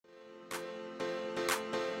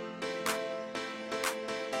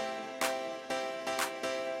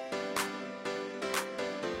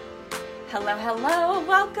Hello, hello,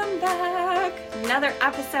 welcome back. Another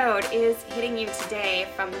episode is hitting you today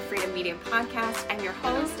from the Freedom Medium podcast. I'm your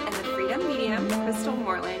host and the Freedom Medium, Crystal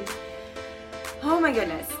Moreland. Oh my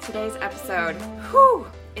goodness, today's episode,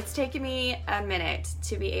 it's taken me a minute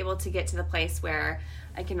to be able to get to the place where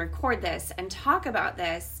I can record this and talk about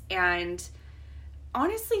this and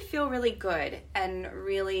honestly feel really good and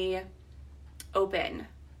really open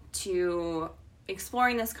to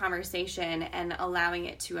exploring this conversation and allowing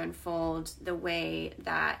it to unfold the way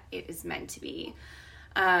that it is meant to be.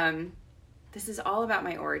 This is all about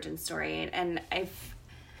my origin story, and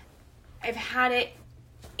I've had it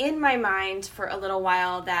in my mind for a little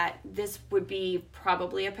while that this would be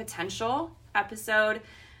probably a potential episode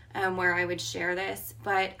where I would share this,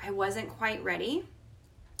 but I wasn't quite ready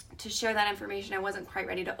to share that information. I wasn't quite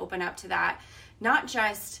ready to open up to that, not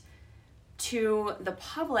just to the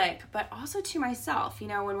public, but also to myself. You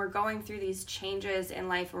know, when we're going through these changes in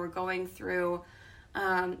life, when we're going through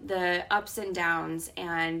the ups and downs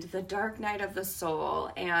and the dark night of the soul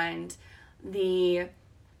and the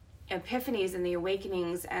epiphanies and the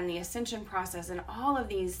awakenings and the ascension process and all of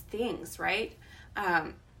these things, right?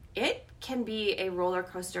 It can be a roller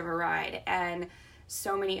coaster of a ride, and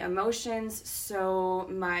so many emotions, so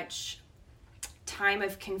much time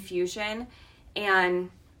of confusion, and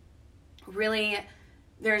really,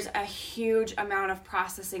 there's a huge amount of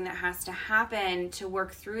processing that has to happen to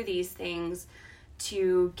work through these things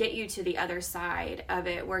to get you to the other side of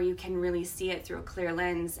it, where you can really see it through a clear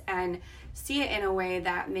lens and see it in a way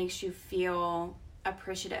that makes you feel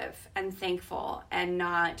appreciative and thankful and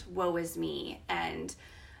not woe is me, and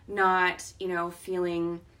not,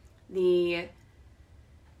 feeling the,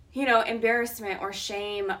 embarrassment or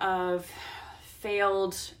shame of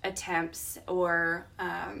failed attempts or,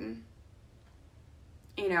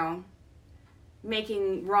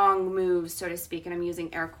 making wrong moves, so to speak, and I'm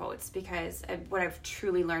using air quotes because what I've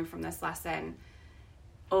truly learned from this lesson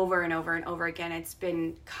over and over and over again, it's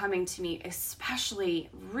been coming to me especially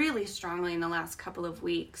really strongly in the last couple of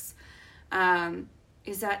weeks,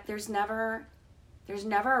 is that there's never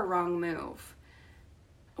a wrong move.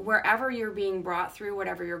 Wherever you're being brought through,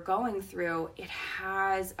 whatever you're going through, it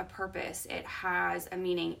has a purpose. It has a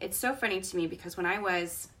meaning. It's so funny to me because when I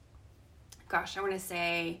was, I want to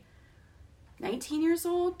say 19 years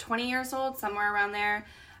old, 20 years old, somewhere around there,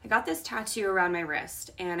 I got this tattoo around my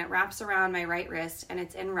wrist, and it wraps around my right wrist, and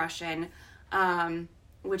it's in Russian,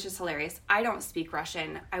 which is hilarious. I don't speak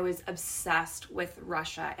Russian. I was obsessed with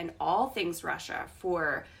Russia and all things Russia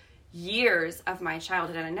for years of my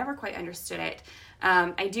childhood, and I never quite understood it.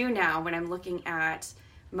 I do now when I'm looking at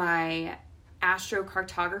my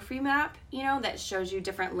astrocartography map, that shows you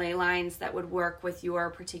different ley lines that would work with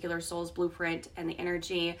your particular soul's blueprint and the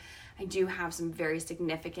energy. I do have some very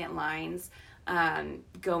significant lines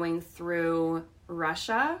going through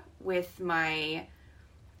Russia with my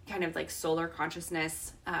kind of like solar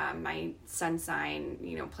consciousness, my sun sign,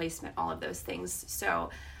 placement, all of those things.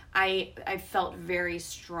 So I felt very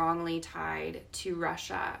strongly tied to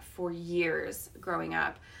Russia for years growing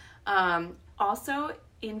up. Also,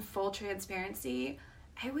 in full transparency,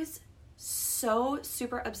 I was so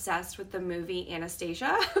super obsessed with the movie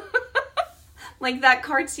Anastasia. Like that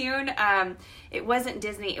cartoon. It wasn't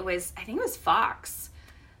Disney. I think it was Fox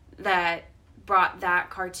that brought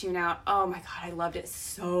that cartoon out. Oh my God, I loved it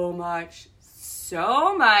so much.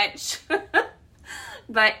 So much.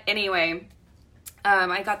 But anyway,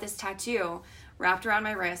 I got this tattoo wrapped around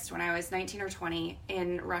my wrist when I was 19 or 20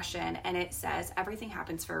 in Russian, and it says, everything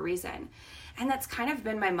happens for a reason. And that's kind of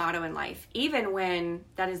been my motto in life, even when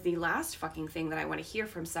that is the last fucking thing that I want to hear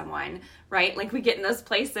from someone, right? Like we get in those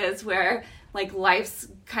places where like life's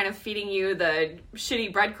kind of feeding you the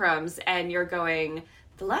shitty breadcrumbs and you're going,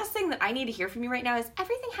 the last thing that I need to hear from you right now is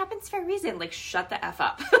everything happens for a reason. Like shut the F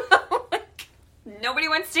up. Like, nobody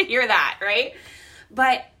wants to hear that, right?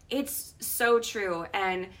 But it's so true,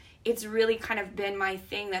 and it's really kind of been my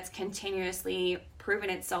thing that's continuously proven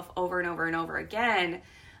itself over and over and over again,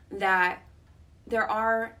 that there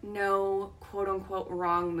are no quote-unquote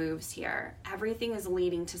wrong moves here. Everything is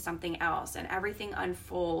leading to something else, and everything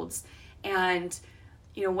unfolds. And,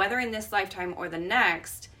 whether in this lifetime or the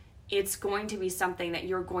next, it's going to be something that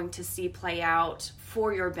you're going to see play out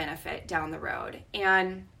for your benefit down the road.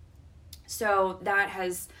 And so that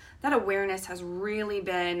awareness has really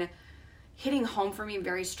been hitting home for me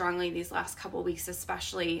very strongly these last couple of weeks,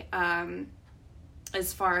 especially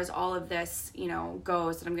as far as all of this,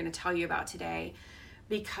 goes that I'm going to tell you about today,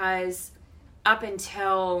 because up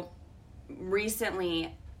until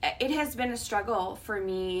recently, it has been a struggle for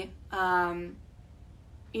me, kind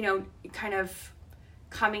of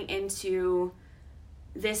coming into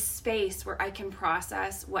this space where I can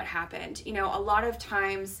process what happened. You know, a lot of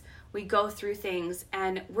times we go through things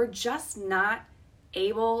and we're just not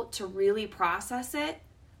able to really process it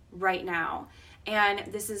right now. And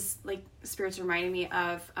this is like, Spirit's reminding me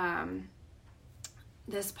of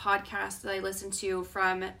this podcast that I listened to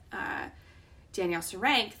from Danielle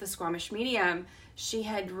Sarank, the Squamish medium. She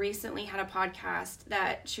had recently had a podcast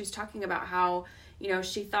that she was talking about how, you know,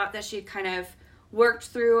 she thought that she had kind of worked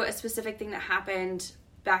through a specific thing that happened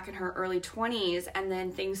back in her early 20s, and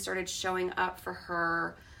then things started showing up for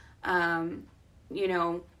her, you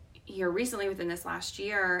know, here recently within this last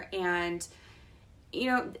year. And,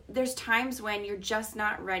 you know, there's times when you're just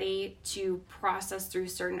not ready to process through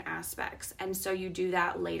certain aspects. And so you do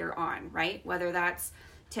that later on, right? Whether that's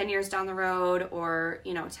 10 years down the road or,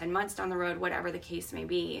 you know, 10 months down the road, whatever the case may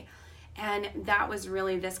be. And that was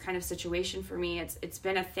really this kind of situation for me. It's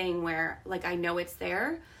been a thing where, like, I know it's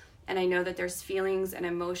there, and I know that there's feelings and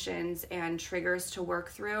emotions and triggers to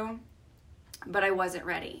work through, but I wasn't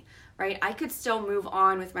ready, right? I could still move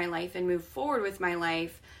on with my life and move forward with my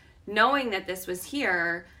life knowing that this was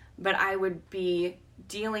here, but I would be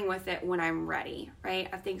dealing with it when I'm ready, right?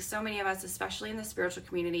 I think so many of us, especially in the spiritual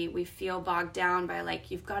community, we feel bogged down by,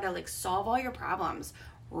 like, you've got to, like, solve all your problems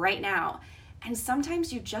right now. And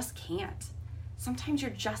sometimes you just can't. Sometimes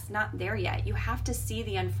you're just not there yet. You have to see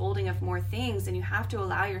the unfolding of more things, and you have to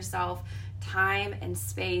allow yourself time and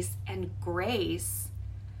space and grace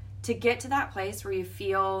to get to that place where you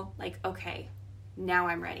feel like, okay, now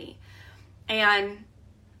I'm ready. And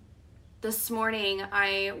this morning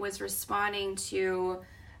I was responding to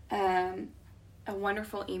a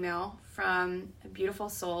wonderful email from a beautiful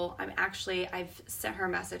soul. I've sent her a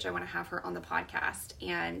message. I want to have her on the podcast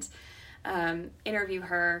and interview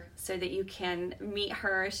her so that you can meet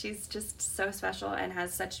her. She's just so special and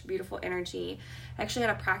has such beautiful energy. I actually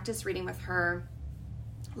had a practice reading with her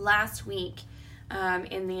last week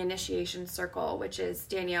in the Initiation Circle, which is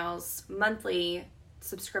Danielle's monthly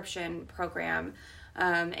subscription program.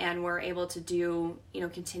 And we're able to do,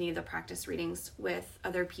 continue the practice readings with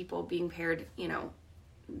other people being paired,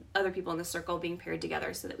 other people in the circle being paired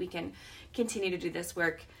together so that we can continue to do this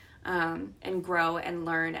work and grow and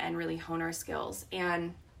learn and really hone our skills.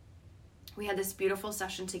 And we had this beautiful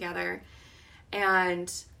session together,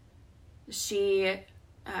 and she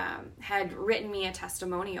had written me a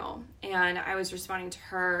testimonial, and I was responding to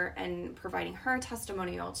her and providing her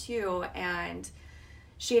testimonial too. And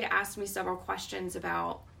she had asked me several questions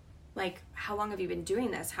about, like, how long have you been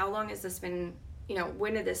doing this? How long has this been,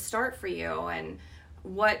 when did this start for you? And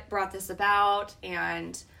what brought this about?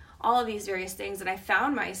 And all of these various things. And I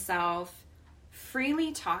found myself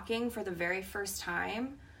freely talking for the very first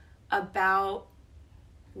time about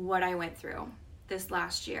what I went through this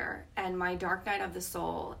last year and my dark night of the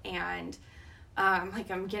soul. And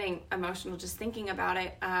I'm getting emotional just thinking about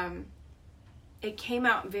it. It came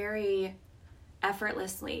out very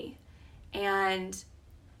effortlessly. And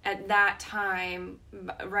at that time,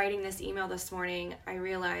 writing this email this morning, I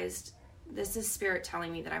realized this is Spirit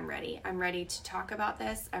telling me that I'm ready. I'm ready to talk about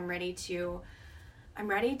this. I'm ready to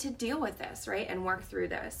deal with this, right? And work through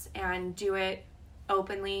this and do it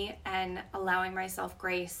openly and allowing myself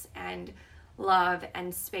grace and love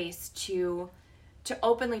and space to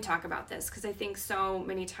openly talk about this. Because I think so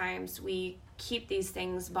many times we keep these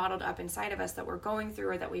things bottled up inside of us that we're going through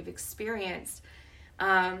or that we've experienced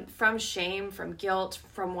from shame, from guilt,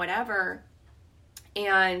 from whatever.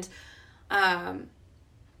 And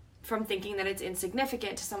from thinking that it's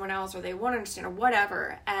insignificant to someone else or they won't understand or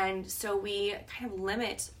whatever. And so we kind of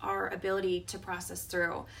limit our ability to process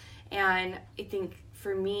through. And I think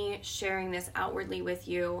for me, sharing this outwardly with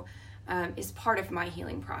you is part of my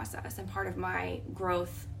healing process and part of my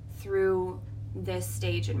growth through this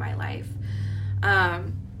stage in my life.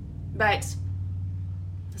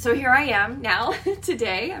 So here I am now.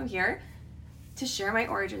 Today I'm here to share my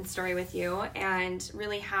origin story with you and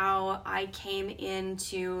really how I came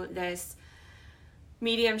into this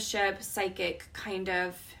mediumship, psychic kind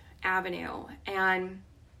of avenue. And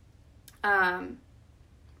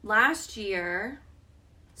last year,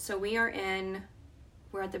 so we're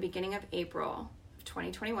at the beginning of April of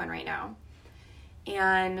 2021 right now.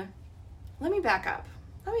 And let me back up.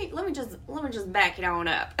 Let me just back it on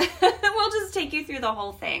up. We'll just take you through the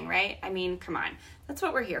whole thing, right? I mean, come on. That's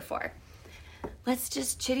what we're here for. Let's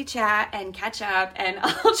just chitty chat and catch up, and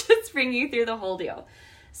I'll just bring you through the whole deal.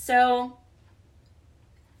 So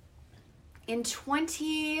in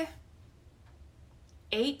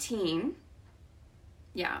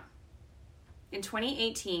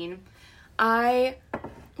 2018, I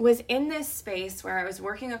was in this space where I was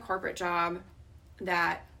working a corporate job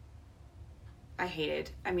that I hated.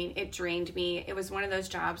 I mean, it drained me. It was one of those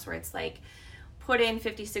jobs where it's like, put in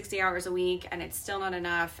 50, 60 hours a week and it's still not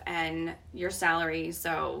enough and your salary,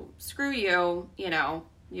 so screw you, you know,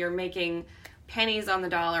 you're making pennies on the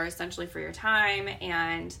dollar essentially for your time,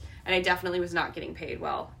 and I definitely was not getting paid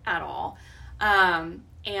well at all.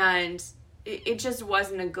 And it just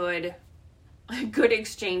wasn't a good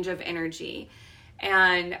exchange of energy.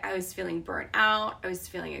 And I was feeling burnt out. I was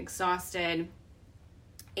feeling exhausted.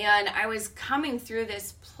 And I was coming through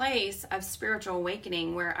this place of spiritual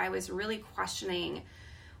awakening where I was really questioning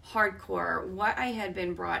hardcore what I had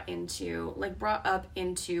been brought up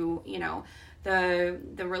into, you know, the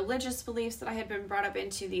religious beliefs that I had been brought up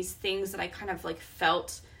into, these things that I kind of like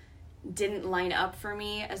felt didn't line up for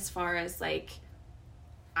me as far as like,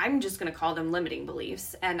 I'm just going to call them limiting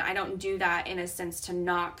beliefs. And I don't do that in a sense to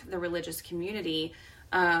knock the religious community.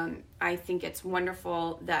 I think it's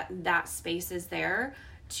wonderful that space is there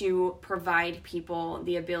to provide people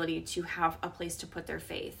the ability to have a place to put their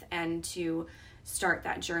faith and to start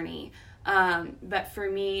that journey. But for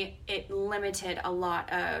me, it limited a lot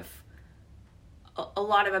of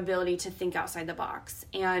ability to think outside the box.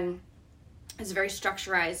 And it's very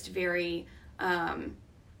structurized, very,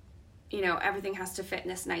 you know, everything has to fit in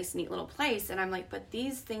this nice, neat little place. And I'm like, but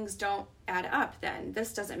these things don't add up then.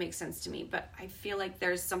 This doesn't make sense to me, but I feel like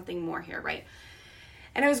there's something more here, right?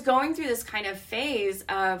 And I was going through this kind of phase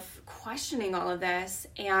of questioning all of this,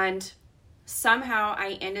 and somehow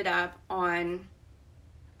I ended up on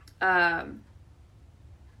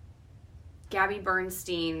Gabby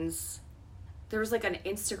Bernstein's, there was like an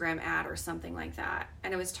Instagram ad or something like that,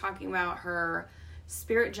 and it was talking about her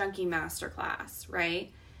Spirit Junkie Masterclass,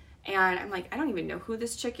 right? And I'm like, I don't even know who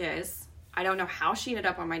this chick is. I don't know how she ended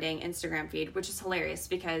up on my dang Instagram feed, which is hilarious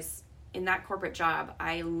because in that corporate job,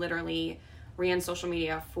 I literally ran social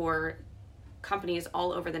media for companies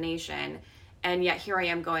all over the nation. And yet here I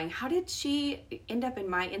am going, how did she end up in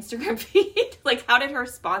my Instagram feed? Like, how did her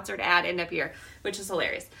sponsored ad end up here? Which is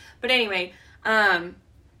hilarious. But anyway, I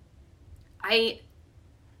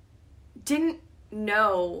didn't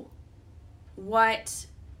know what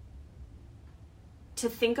to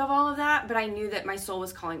think of all of that, but I knew that my soul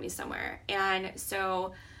was calling me somewhere. And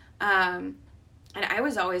so, and I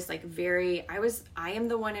was always like I am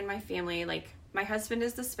the one in my family, like my husband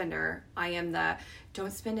is the spender. I am the,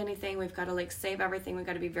 don't spend anything. We've got to like save everything. We've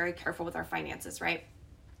got to be very careful with our finances, right?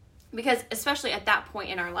 Because especially at that point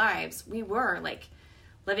in our lives, we were like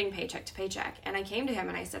living paycheck to paycheck. And I came to him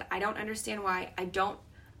and I said, I don't understand why. I don't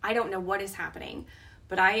know what is happening,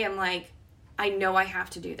 but I am like, I know I have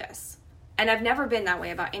to do this. And I've never been that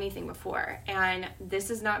way about anything before. And this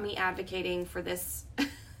is not me advocating for this,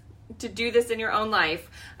 to do this in your own life.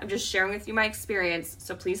 I'm just sharing with you my experience.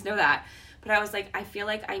 So please know that. But I was like, I feel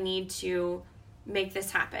like I need to make this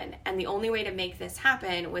happen. And the only way to make this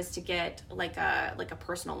happen was to get like a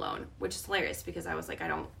personal loan, which is hilarious because I was like, I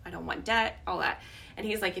don't want debt, all that. And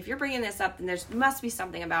he's like, if you're bringing this up, then there must be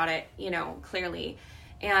something about it, you know, clearly.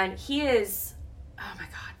 And he is, oh my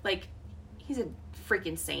God, like he's a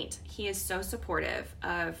freaking saint. He is so supportive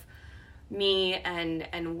of me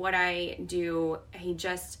and what I do. He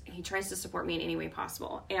tries to support me in any way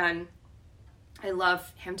possible. And I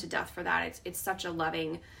love him to death for that. It's such a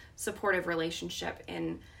loving, supportive relationship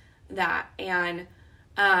in that. And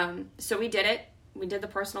so we did it. We did the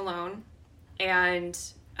personal loan, and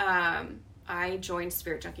I joined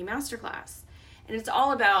Spirit Junkie Masterclass. And it's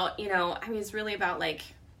all about, you know, I mean, it's really about like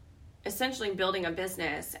essentially building a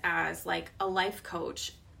business as like a life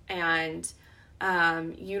coach and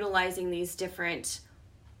utilizing these different,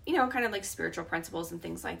 you know, kind of like spiritual principles and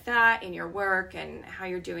things like that in your work and how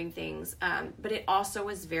you're doing things. But it also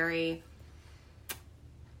was very,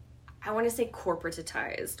 I want to say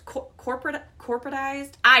corporatized,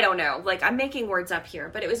 corporatized. I don't know. Like I'm making words up here,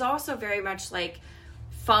 but it was also very much like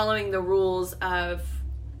following the rules of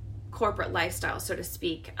corporate lifestyle, so to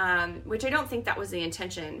speak, which I don't think that was the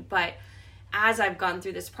intention. But as I've gone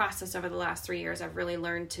through this process over the last 3 years, I've really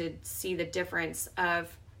learned to see the difference of,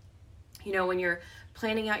 you know, when you're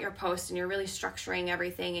planning out your post and you're really structuring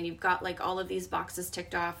everything and you've got like all of these boxes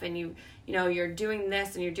ticked off and you know, you're doing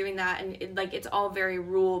this and you're doing that and it's all very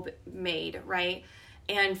rule made, right?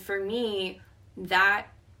 And for me, that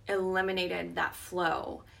eliminated that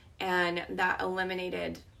flow and that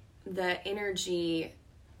eliminated the energy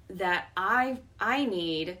that I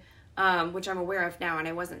need, which I'm aware of now and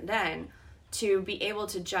I wasn't then, to be able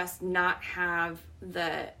to just not have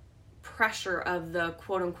the pressure of the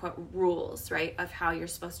quote unquote rules, right, of how you're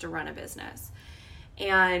supposed to run a business.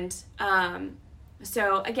 And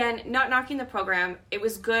so again, not knocking the program, it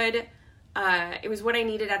was good. It was what I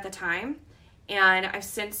needed at the time. And I've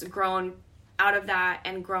since grown out of that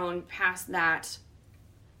and grown past that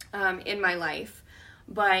in my life.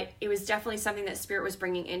 But it was definitely something that Spirit was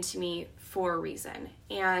bringing into me for a reason.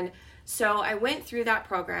 And so I went through that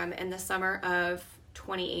program in the summer of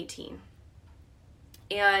 2018.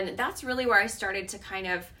 And that's really where I started to kind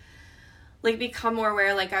of like become more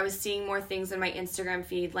aware. Like I was seeing more things in my Instagram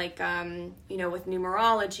feed, like, with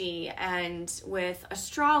numerology and with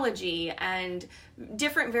astrology and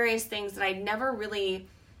different various things that I never really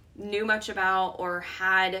knew much about or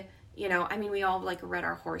had, we all like read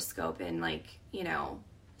our horoscope in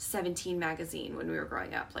 17 magazine when we were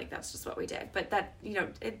growing up. Like that's just what we did. But that,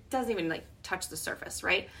 it doesn't even like touch the surface,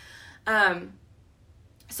 right?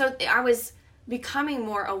 So I was becoming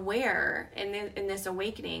more aware in this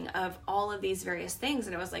awakening of all of these various things.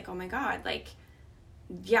 And it was like, oh my God, like,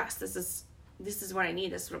 yes, this is what I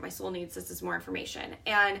need. This is what my soul needs. This is more information.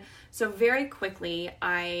 And so very quickly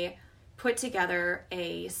I put together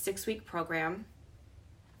a 6-week program.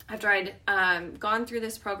 After I'd gone through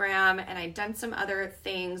this program and I'd done some other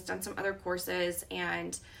things, done some other courses,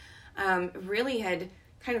 and really had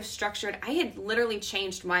kind of structured, I had literally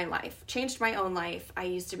changed my life, changed my own life. I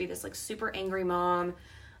used to be this like super angry mom,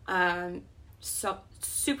 so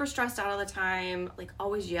super stressed out all the time, like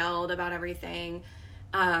always yelled about everything.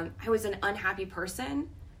 I was an unhappy person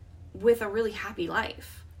with a really happy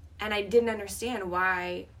life. And I didn't understand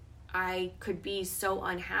why I could be so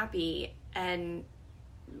unhappy, and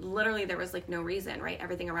literally there was like no reason, right?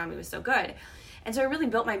 Everything around me was so good. And so I really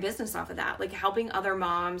built my business off of that, like helping other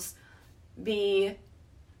moms become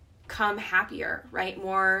happier, right?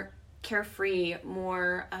 More carefree,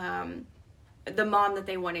 more the mom that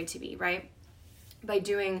they wanted to be, right? By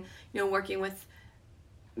doing, working with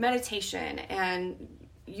meditation and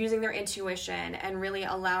using their intuition and really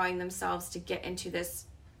allowing themselves to get into this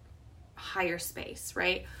higher space,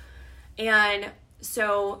 right? And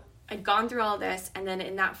so I'd gone through all this, and then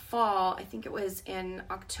in that fall, I think it was in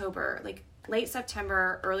October, like late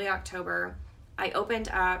September, early October, I opened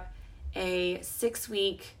up a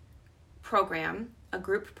 6-week program, a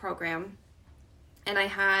group program, and I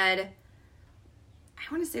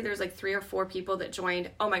want to say there's like 3 or 4 people that joined.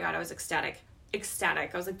 Oh my God, I was ecstatic.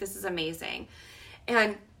 I was like, this is amazing.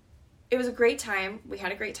 And it was a great time. We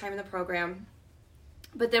had a great time in the program.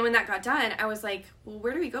 But then when that got done, I was like, well,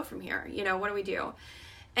 where do we go from here? What do we do?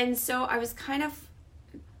 And so I was kind of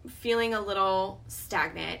feeling a little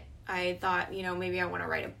stagnant. I thought, maybe I want to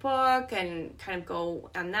write a book and kind of go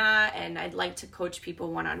on that. And I'd like to coach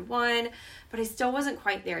people one-on-one, but I still wasn't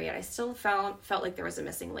quite there yet. I still felt like there was a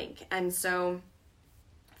missing link. And so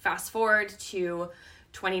fast forward to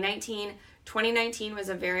 2019. 2019 was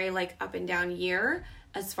a very like up and down year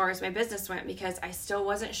as far as my business went, because I still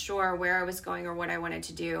wasn't sure where I was going or what I wanted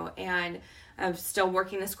to do. And I'm still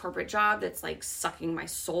working this corporate job that's like sucking my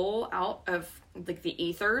soul out of like the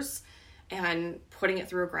ethers and putting it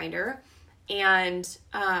through a grinder. And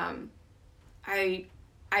I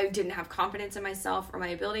didn't have confidence in myself or my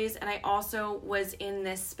abilities. And I also was in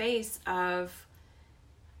this space of,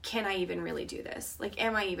 can I even really do this? Like,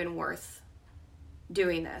 am I even worth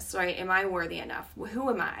doing this, right? Am I worthy enough? Who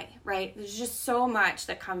am I, right? There's just so much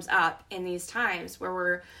that comes up in these times where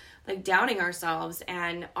we're like doubting ourselves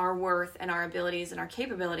and our worth and our abilities and our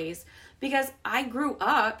capabilities, because I grew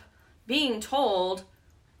up being told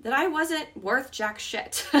that I wasn't worth jack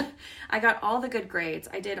shit. I got all the good grades.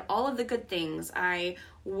 I did all of the good things. I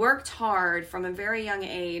worked hard from a very young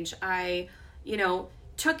age. I,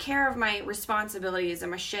 took care of my responsibilities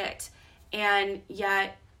and my shit. And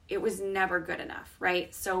yet it was never good enough,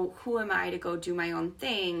 right? So who am I to go do my own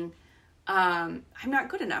thing? I'm not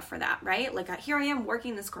good enough for that, right? Like here I am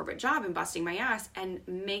working this corporate job and busting my ass and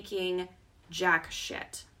making jack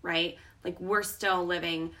shit, right? Like we're still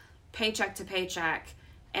living paycheck to paycheck,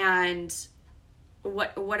 and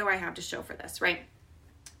what do I have to show for this, right?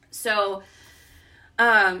 So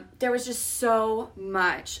there was just so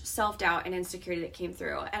much self-doubt and insecurity that came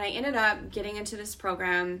through, and I ended up getting into this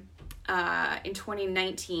program in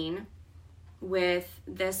 2019 with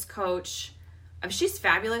this coach. She's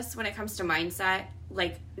fabulous when it comes to mindset,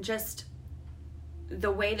 like just the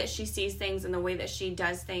way that she sees things and the way that she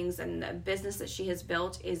does things and the business that she has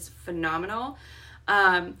built is phenomenal.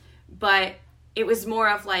 But it was more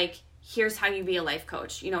of like, here's how you be a life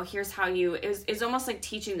coach. Here's how it's almost like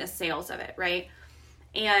teaching the sales of it, right?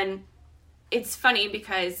 And it's funny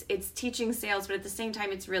because it's teaching sales, but at the same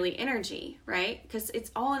time, it's really energy, right? Because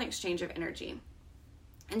it's all an exchange of energy.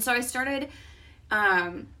 And so I started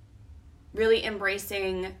really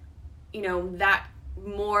embracing, that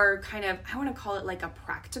more kind of, I want to call it like a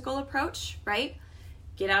practical approach, right?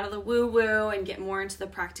 Get out of the woo-woo and get more into the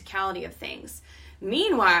practicality of things.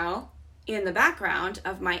 Meanwhile, in the background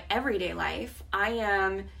of my everyday life, I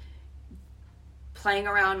am playing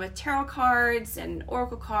around with tarot cards and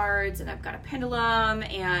oracle cards, and I've got a pendulum,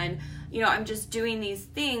 and I'm just doing these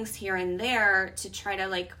things here and there to try to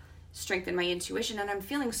like strengthen my intuition. And I'm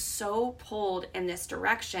feeling so pulled in this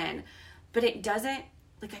direction, but it doesn't,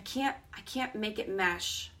 like, I can't make it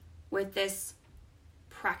mesh with this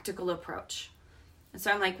practical approach. And so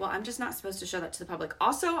I'm like, well, I'm just not supposed to show that to the public.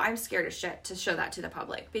 Also, I'm scared as shit to show that to the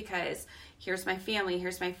public, because here's my family,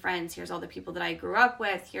 here's my friends, here's all the people that I grew up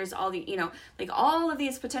with, here's all the, like all of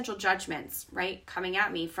these potential judgments, right, coming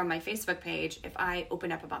at me from my Facebook page if I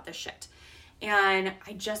open up about this shit. And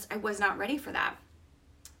I was not ready for that.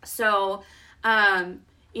 So, in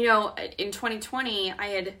 2020,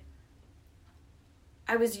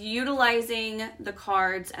 I was utilizing the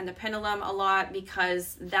cards and the pendulum a lot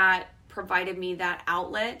because that provided me that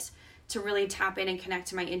outlet to really tap in and connect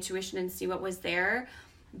to my intuition and see what was there.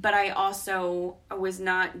 But I also was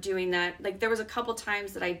not doing that. Like, there was a couple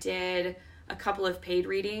times that I did a couple of paid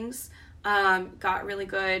readings, got really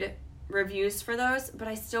good reviews for those, but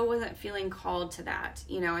I still wasn't feeling called to that.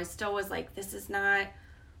 I still was like, this is not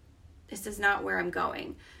where I'm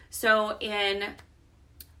going. So in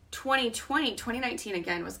 2019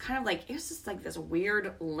 again was kind of like, it was just like this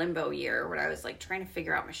weird limbo year where I was like trying to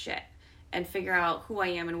figure out my shit and figure out who I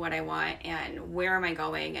am and what I want and where am I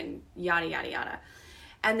going and yada, yada, yada.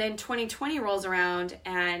 And then 2020 rolls around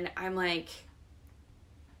and I'm like,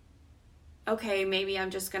 okay, maybe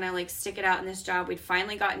I'm just going to like stick it out in this job. We'd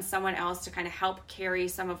finally gotten someone else to kind of help carry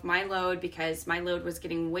some of my load because my load was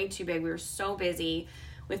getting way too big. We were so busy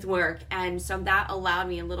with work. And so that allowed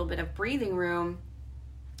me a little bit of breathing room.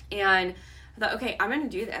 And I thought, okay, I'm going to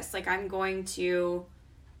do this. Like, I'm going to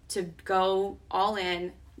go all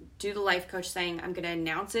in, do the life coach thing. I'm going to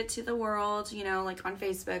announce it to the world, like on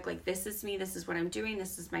Facebook, like, this is me, this is what I'm doing,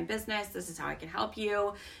 this is my business, this is how I can help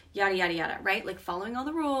you, yada, yada, yada, right? Like following all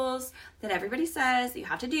the rules that everybody says that you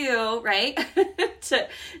have to do, right?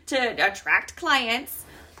 to attract clients.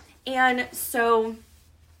 And so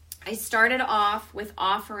I started off with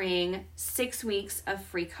offering 6 weeks of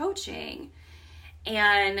free coaching.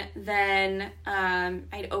 And then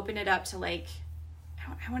I'd open it up to like,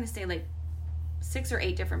 I want to say like 6 or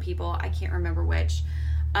 8 different people. I can't remember which.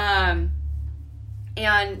 And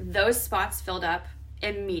those spots filled up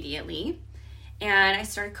immediately. And I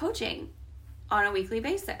started coaching on a weekly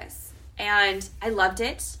basis. And I loved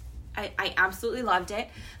it. I absolutely loved it.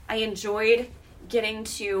 I enjoyed getting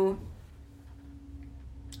to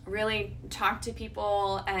really talk to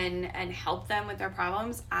people and help them with their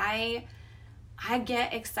problems. I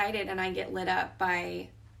get excited and I get lit up by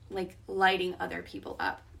like lighting other people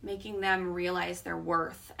up, making them realize their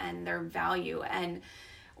worth and their value. And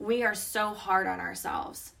we are so hard on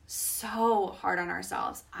ourselves,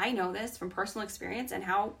 I know this from personal experience and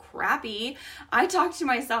how crappy I talk to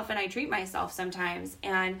myself and I treat myself sometimes.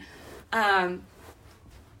 And,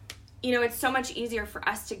 it's so much easier for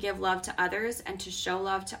us to give love to others and to show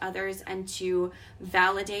love to others and to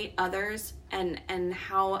validate others and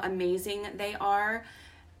how amazing they are.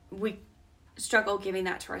 We struggle giving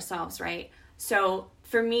that to ourselves, right? So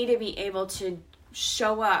for me to be able to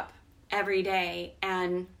show up every day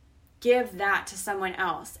and give that to someone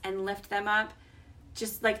else and lift them up,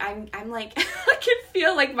 just like I'm like, I can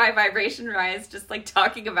feel like my vibration rise just like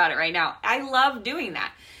talking about it right now. I love doing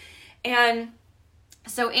that. And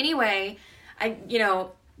so anyway, I,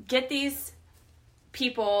 get these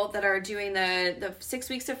people that are doing the 6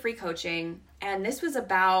 weeks of free coaching. And this was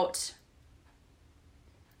about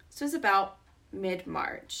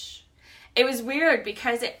mid-March. It was weird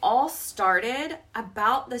because it all started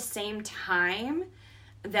about the same time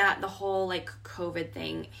that the whole like COVID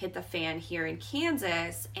thing hit the fan here in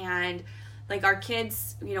Kansas. And like our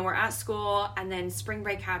kids, we're at school and then spring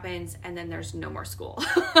break happens and then there's no more school.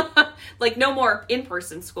 Like no more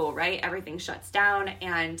in-person school, right? Everything shuts down.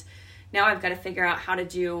 And now I've got to figure out how to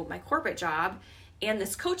do my corporate job and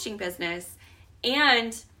this coaching business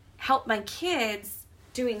and help my kids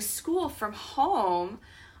doing school from home.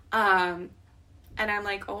 And I'm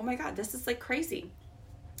like, oh my God, this is like crazy.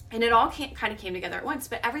 And it all kind of came together at once,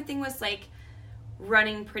 but everything was like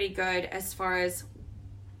running pretty good as far as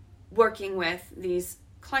working with these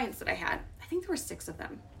clients that I had. I think there were 6 of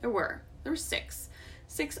them. There were 6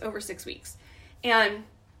 over 6 weeks. And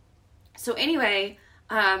so anyway,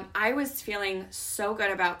 I was feeling so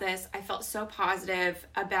good about this. I felt so positive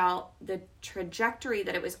about the trajectory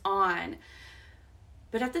that it was on.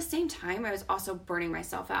 But at the same time, I was also burning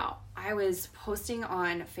myself out. I was posting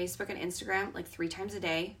on Facebook and Instagram like 3 times a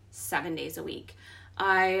day, 7 days a week.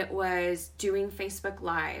 I was doing Facebook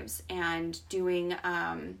Lives and doing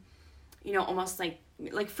almost like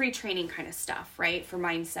free training kind of stuff, right? For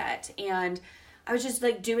mindset. And I was just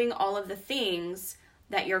like doing all of the things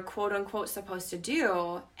that you're quote unquote supposed to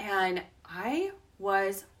do. And I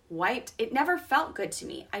was wiped. It never felt good to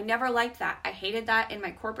me. I never liked that. I hated that in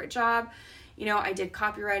my corporate job. I did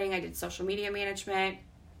copywriting, I did social media management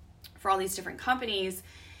for all these different companies.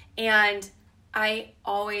 And I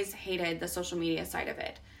always hated the social media side of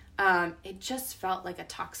it. It just felt like a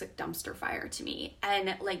toxic dumpster fire to me.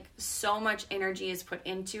 And like so much energy is put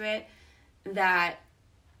into it that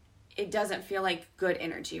it doesn't feel like good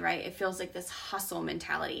energy, right? It feels like this hustle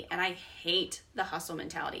mentality. And I hate the hustle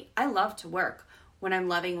mentality. I love to work when I'm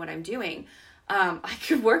loving what I'm doing. I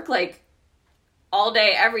could work like all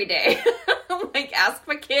day, every day. Like ask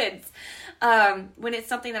my kids when it's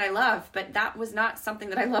something that I love. But that was not something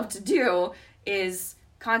that I love to do, is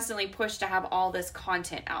constantly push to have all this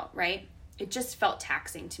content out, right? It just felt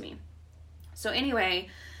taxing to me. So anyway,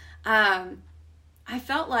 I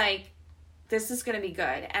felt like this is going to be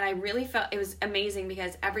good. And I really felt it was amazing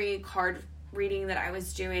because every card reading that I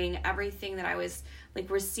was doing, everything that I was like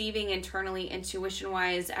receiving internally, intuition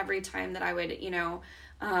wise, every time that I would,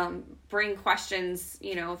 bring questions,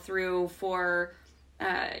 through for,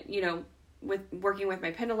 with working with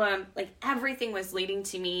my pendulum, like everything was leading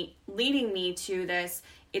me to this.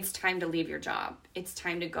 It's time to leave your job. It's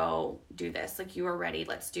time to go do this. Like, you are ready.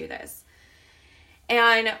 Let's do this.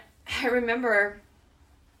 And I remember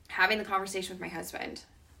having the conversation with my husband,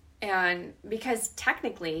 and because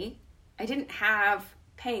technically I didn't have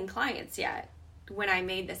paying clients yet when I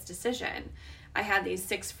made this decision. I had these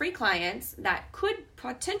 6 free clients that could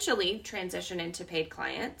potentially transition into paid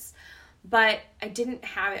clients, but I didn't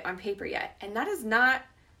have it on paper yet. And that is not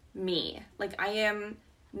me. Like, I am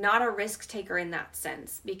not a risk taker in that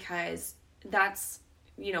sense, because that's,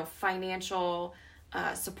 financial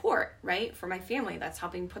support, right? For my family. That's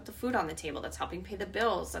helping put the food on the table. That's helping pay the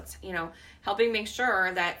bills. That's, helping make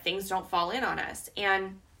sure that things don't fall in on us.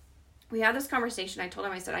 And we had this conversation. I told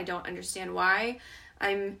him, I said, I don't understand why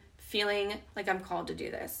I'm feeling like I'm called to do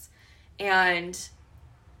this. And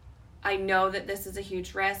I know that this is a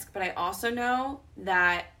huge risk, but I also know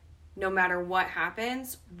that no matter what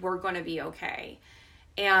happens, we're going to be okay.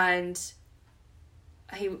 And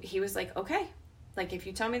he was like, okay, like, if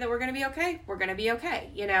you tell me that we're going to be okay, we're going to be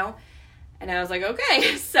okay, And I was like,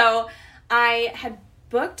 okay. So I had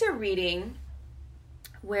booked a reading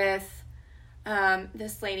with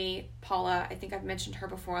this lady, Paula. I think I've mentioned her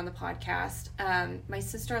before on the podcast. My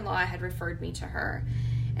sister-in-law had referred me to her,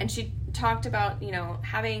 and she talked about,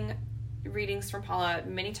 having readings from Paula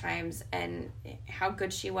many times and how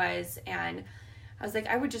good she was. And I was like,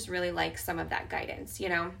 I would just really like some of that guidance,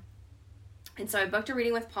 And so I booked a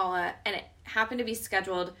reading with Paula, and it happened to be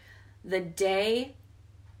scheduled the day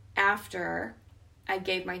after I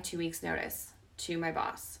gave my 2 weeks notice to my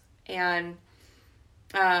boss. And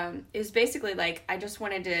it was basically like, I just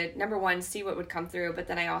wanted to, number one, see what would come through. But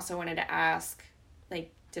then I also wanted to ask,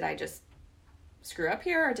 like, did I just screw up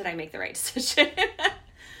here, or did I make the right decision?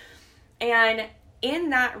 And in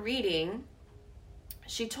that reading,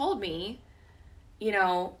 she told me,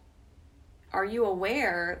 are you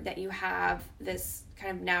aware that you have this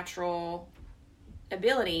kind of natural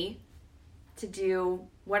ability to do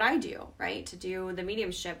what I do, right? To do the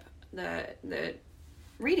mediumship, the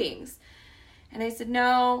readings. And I said,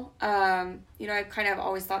 no, I kind of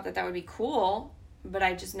always thought that would be cool, but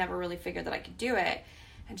I just never really figured that I could do it.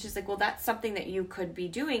 And she's like, well, that's something that you could be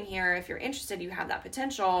doing here. If you're interested, you have that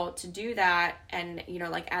potential to do that and,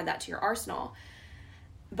 add that to your arsenal.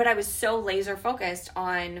 But I was so laser focused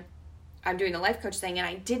on, I'm doing the life coach thing, and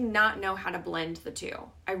I did not know how to blend the two.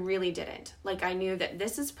 I really didn't. Like, I knew that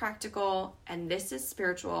this is practical and this is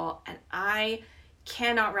spiritual, and I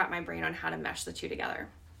cannot wrap my brain on how to mesh the two together.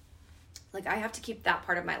 Like, I have to keep that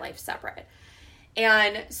part of my life separate.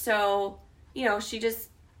 And so, she just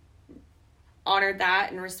honored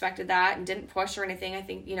that and respected that and didn't push or anything. I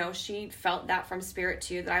think, she felt that from spirit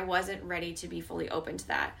too, that I wasn't ready to be fully open to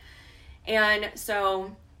that. And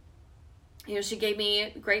so, she gave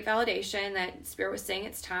me great validation that spirit was saying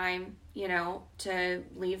it's time, to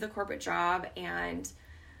leave the corporate job and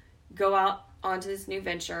go out onto this new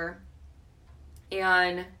venture.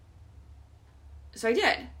 And so I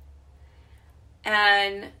did.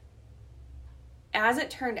 And as it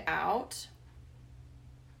turned out,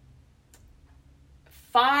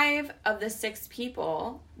 5 of the 6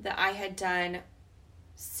 people that I had done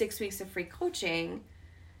 6 weeks of free coaching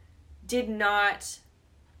did not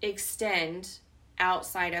extend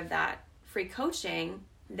outside of that free coaching.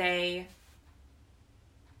 They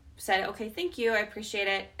said, okay, thank you, I appreciate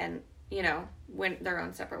it, and, went their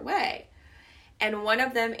own separate way. And one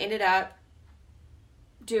of them ended up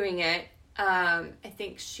doing it. I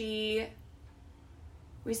think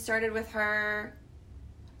we started with her.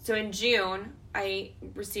 So in June, I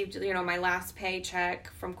received, my last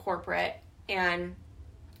paycheck from corporate. And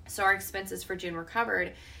so our expenses for June were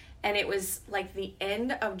covered. And it was like the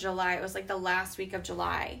end of July. It was like the last week of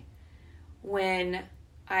July when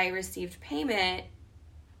I received payment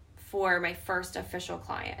for my first official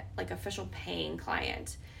client, like official paying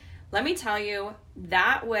client. Let me tell you,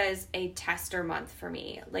 that was a tester month for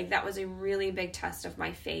me. Like, that was a really big test of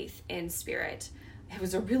my faith in spirit. It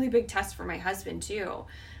was a really big test for my husband too.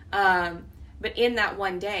 But in that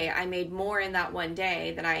one day, I made more in that one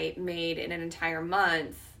day than I made in an entire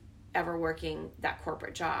month ever working that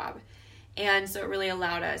corporate job. And so it really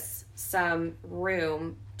allowed us some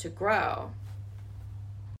room to grow,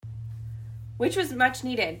 which was much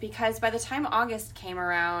needed, because by the time August came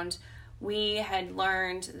around, we had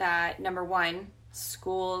learned that, number one,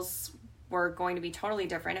 schools were going to be totally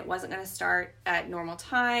different. It wasn't going to start at normal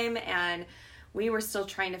time, and we were still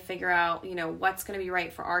trying to figure out, what's going to be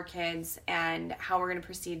right for our kids and how we're going to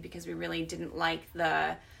proceed, because we really didn't like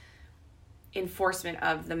the enforcement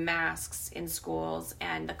of the masks in schools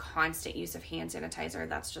and the constant use of hand sanitizer.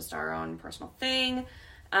 That's just our own personal thing.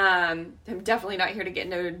 I'm definitely not here to get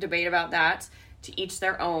into a debate about that. To each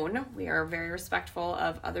their own. We are very respectful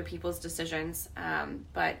of other people's decisions,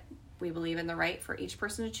 but we believe in the right for each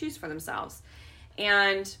person to choose for themselves.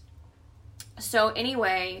 And so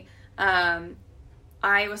anyway, I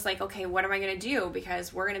was like, okay, what am I going to do?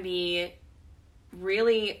 Because we're going to be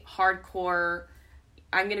really hardcore.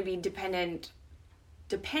 I'm going to be depended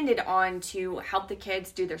on to help the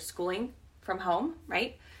kids do their schooling from home,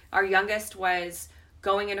 right? Our youngest was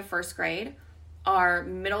going into first grade. Our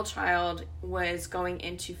middle child was going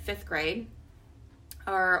into fifth grade.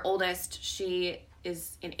 Our oldest, she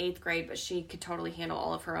is in eighth grade, but she could totally handle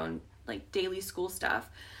all of her own daily school stuff.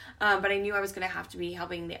 But I knew I was going to have to be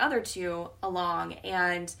helping the other two along,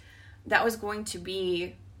 and that was going to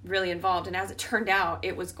be really involved. And as it turned out,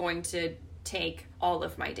 it was going to take all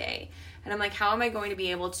of my day. And I'm like, how am I going to be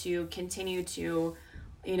able to continue to,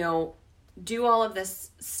 do all of this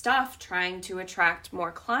stuff trying to attract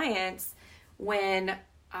more clients when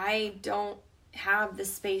I don't have the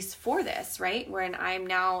space for this, right? When I'm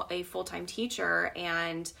now a full-time teacher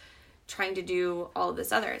and trying to do all of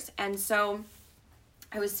this others. And so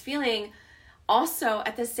I was feeling also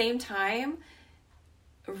at the same time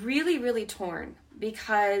really, really torn,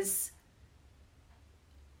 because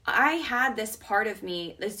I had this part of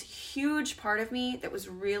me, this huge part of me that was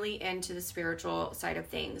really into the spiritual side of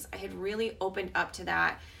things. I had really opened up to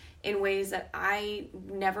that in ways that I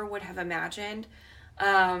never would have imagined.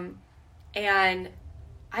 And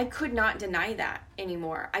I could not deny that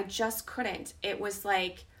anymore. I just couldn't. It was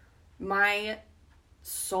like my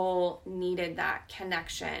soul needed that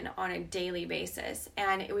connection on a daily basis.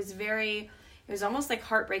 And it was almost like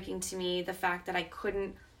heartbreaking to me, the fact that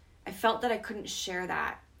I felt that I couldn't share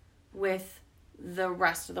that with the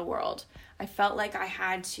rest of the world. I felt like I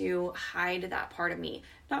had to hide that part of me,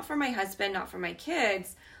 not from my husband, not from my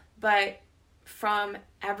kids, but from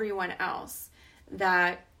everyone else,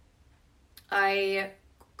 that I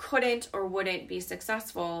couldn't or wouldn't be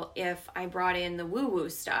successful if I brought in the woo-woo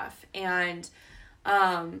stuff. And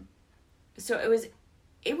so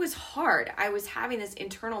it was hard. I was having this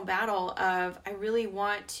internal battle of, I really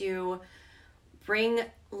want to bring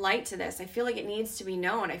light to this. I feel like it needs to be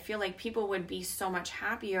known. I feel like people would be so much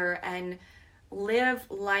happier and live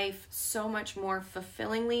life so much more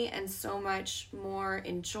fulfillingly and so much more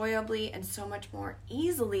enjoyably and so much more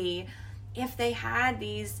easily if they had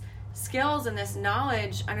these skills and this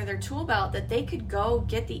knowledge under their tool belt, that they could go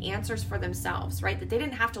get the answers for themselves, right? That they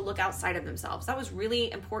didn't have to look outside of themselves. That was really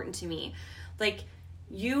important to me. Like,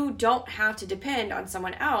 you don't have to depend on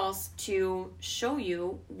someone else to show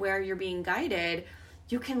you where you're being guided.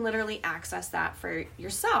 You can literally access that for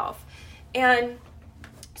yourself. And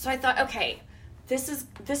so I thought, okay, this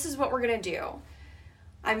is what we're going to do.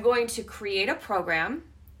 I'm going to create a program,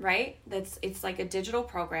 right? It's like a digital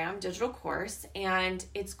program, digital course, and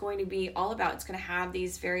it's going to be all about, it's going to have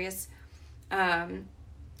these various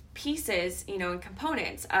pieces, and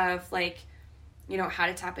components of how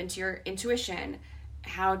to tap into your intuition,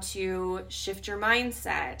 how to shift your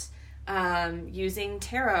mindset, using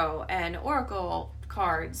tarot and oracle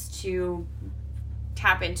cards to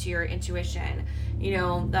tap into your intuition,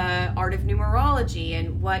 the art of numerology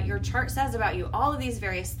and what your chart says about you, all of these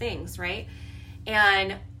various things, right?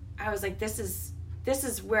 And I was like, this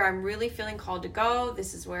is where I'm really feeling called to go.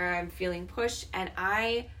 This is where I'm feeling pushed. And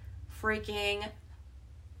I freaking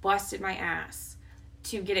busted my ass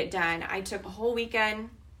to get it done. I took a whole weekend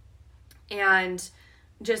and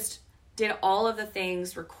just did all of the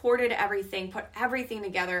things, recorded everything, put everything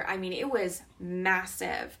together. I mean, it was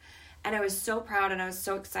massive. And I was so proud and I was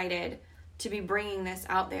so excited to be bringing this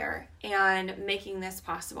out there and making this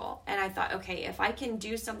possible. And I thought, okay, if I can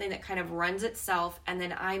do something that kind of runs itself, and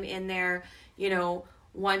then I'm in there,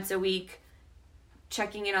 once a week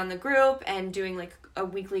checking in on the group and doing like a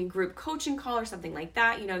weekly group coaching call or something like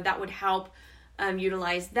that, that would help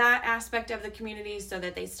utilize that aspect of the community so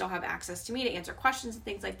that they still have access to me to answer questions and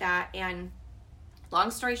things like that. And long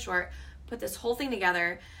story short, put this whole thing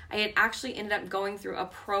together. I had actually ended up going through a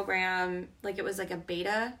program, like it was like a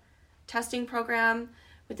beta testing program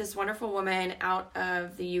with this wonderful woman out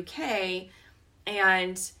of the UK.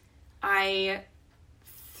 And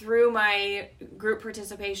through my group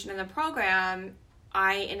participation in the program,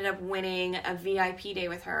 I ended up winning a VIP day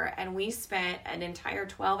with her. And we spent an entire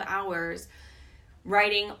 12 hours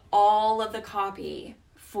writing all of the copy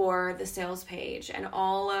for the sales page and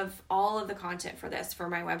all of the content for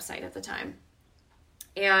my website at the time.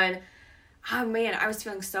 And oh man, I was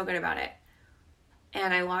feeling so good about it.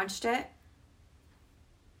 And I launched it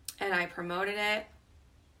and I promoted it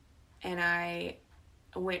and I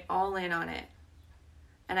went all in on it.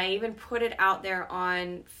 And I even put it out there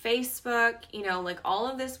on Facebook, like all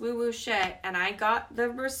of this woo-woo shit. And I got the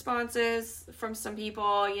responses from some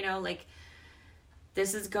people, like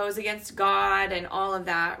this goes against God and all of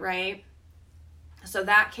that, right? So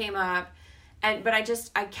that came up, but I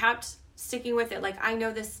kept sticking with it. Like, I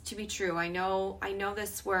know this to be true. I know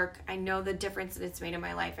this work. I know the difference that it's made in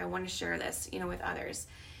my life. I want to share this, with others.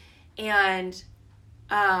 And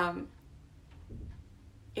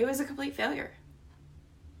it was a complete failure.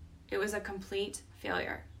 It was a complete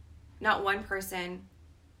failure. Not one person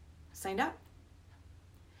signed up.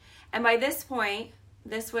 And by this point,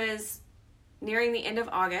 this was nearing the end of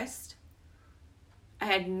August. I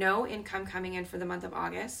had no income coming in for the month of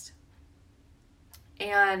August.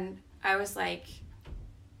 And I was like,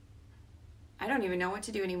 I don't even know what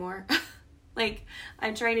to do anymore. Like,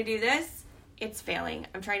 I'm trying to do this, it's failing.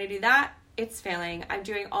 I'm trying to do that, it's failing. I'm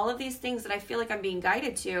doing all of these things that I feel like I'm being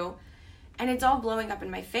guided to, and it's all blowing up in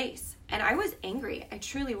my face. And I was angry. I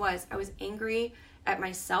truly was. I was angry at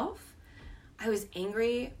myself. I was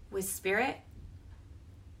angry with spirit.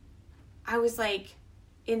 I was like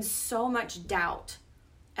in so much doubt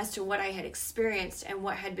as to what I had experienced and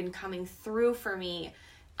what had been coming through for me.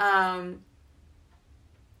 I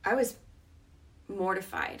was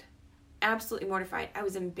mortified, absolutely mortified. I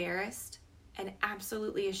was embarrassed and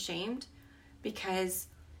absolutely ashamed because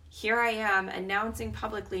here I am announcing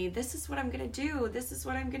publicly, this is what I'm going to do. This is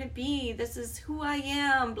what I'm going to be. This is who I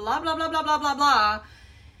am, blah, blah, blah, blah, blah, blah, blah.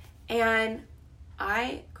 And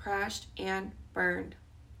I crashed and burned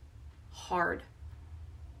hard.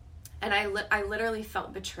 And I literally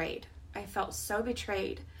felt betrayed. I felt so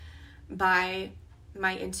betrayed by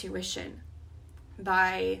my intuition,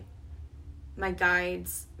 by my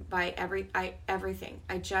guides, by everything.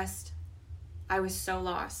 I was so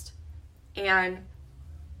lost. And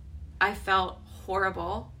I felt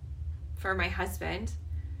horrible for my husband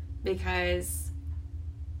because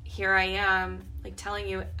here I am, like, telling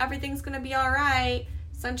you everything's going to be all right,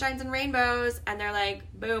 sunshines and rainbows, and they're like,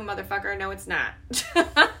 boom, motherfucker, no, it's not.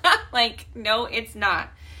 Like, no, it's not.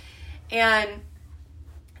 And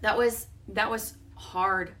that was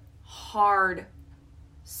hard,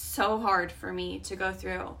 so hard for me to go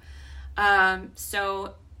through.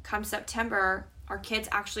 So come September, our kids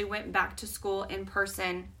actually went back to school in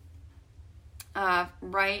person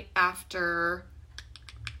right after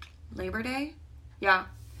Labor Day. Yeah.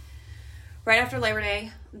 Right after Labor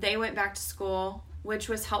Day, they went back to school, which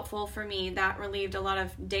was helpful for me. That relieved a lot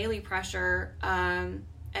of daily pressure. And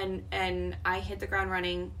I hit the ground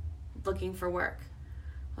running looking for work.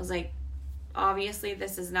 I was like, obviously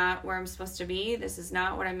this is not where I'm supposed to be. This is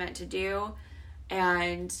not what I'm meant to do.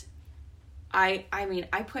 And I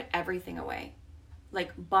put everything away,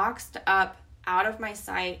 like boxed up, out of my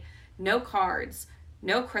sight, no cards,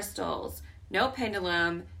 no crystals, no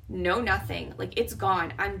pendulum, no nothing. Like, it's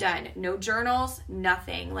gone. I'm done. No journals,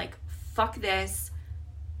 nothing. Like, fuck this.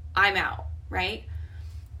 I'm out. Right.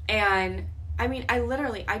 And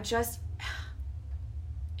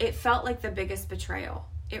it felt like the biggest betrayal.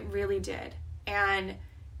 It really did. And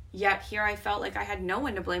yet here I felt like I had no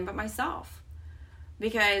one to blame but myself,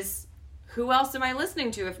 because who else am I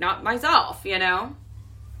listening to if not myself,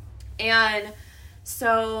 And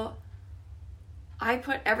so I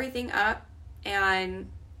put everything up and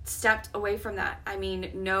stepped away from that. I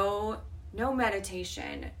mean, no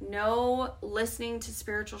meditation, no listening to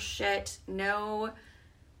spiritual shit, no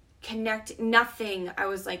connect, nothing. I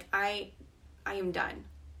was like, I am done.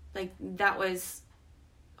 Like, that was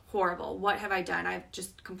horrible. What have I done? I've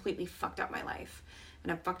just completely fucked up my life.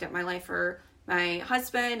 And I've fucked up my life for my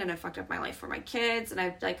husband, and I've fucked up my life for my kids. And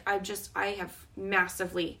I have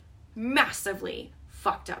massively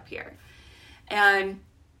fucked up here. And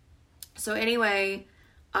so anyway,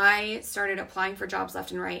 I started applying for jobs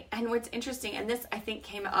left and right. And what's interesting, and this I think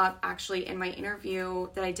came up actually in my interview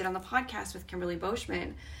that I did on the podcast with Kimberly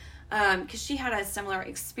Boschman, because she had a similar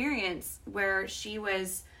experience where she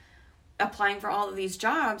was applying for all of these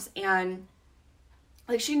jobs, and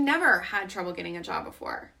like, she never had trouble getting a job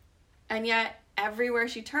before. And yet everywhere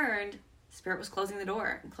she turned, Spirit was closing the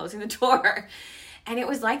door and closing the door. And it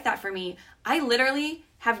was like that for me. I literally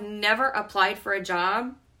have never applied for a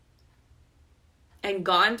job and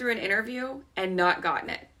gone through an interview and not gotten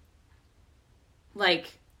it.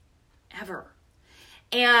 Like, ever.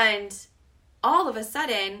 And all of a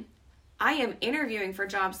sudden, I am interviewing for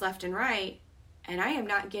jobs left and right, and I am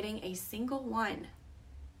not getting a single one.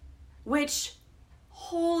 Which,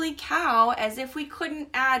 holy cow, as if we couldn't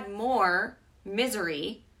add more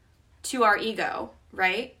misery to our ego,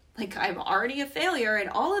 right? Like, I'm already a failure in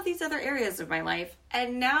all of these other areas of my life,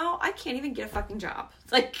 and now I can't even get a fucking job.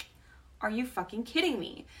 Like, are you fucking kidding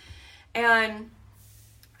me? And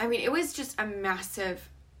I mean, it was just a massive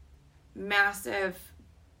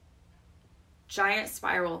giant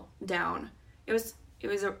spiral down. I was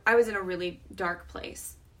in a really dark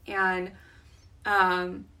place. And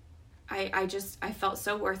I felt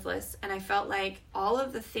so worthless, and I felt like all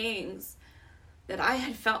of the things that I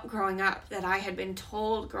had felt growing up, that I had been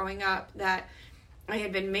told growing up, that I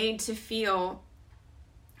had been made to feel,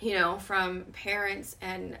 you know, from parents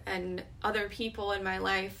and other people in my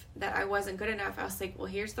life, that I wasn't good enough. I was like, well,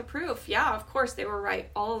 here's the proof. Yeah, of course they were right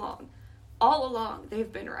all along. All along,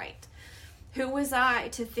 they've been right. Who was I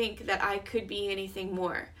to think that I could be anything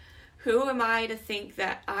more? Who am I to think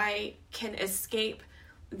that I can escape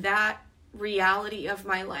that reality of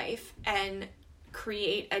my life and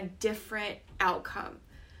create a different outcome?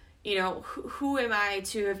 You know, who am I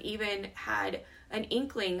to have even had an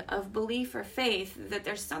inkling of belief or faith that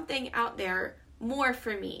there's something out there more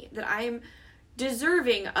for me, that I'm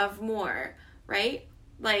deserving of more, right?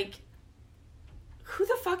 Like, who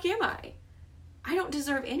the fuck am I? I don't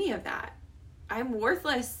deserve any of that. I'm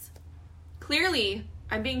worthless. Clearly,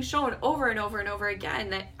 I'm being shown over and over and over again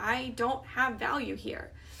that I don't have value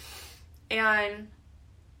here. And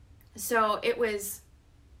so it was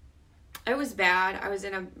bad. I was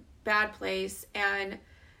in a bad place. And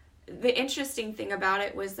the interesting thing about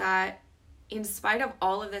it was that in spite of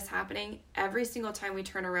all of this happening, every single time we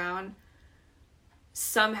turn around,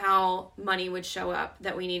 somehow money would show up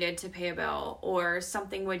that we needed to pay a bill, or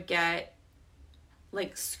something would get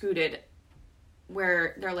like scooted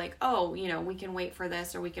where they're like, oh, you know, we can wait for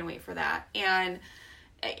this or we can wait for that. And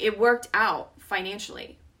it worked out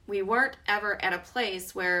financially. We weren't ever at a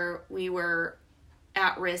place where we were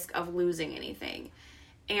at risk of losing anything.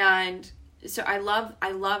 And so I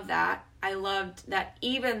love that. I loved that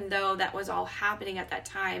even though that was all happening at that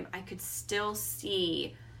time, I could still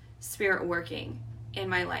see Spirit working in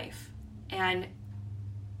my life and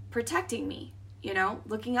protecting me, you know,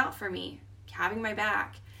 looking out for me, having my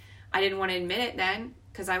back. I didn't want to admit it then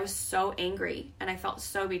because I was so angry and I felt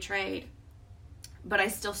so betrayed, but I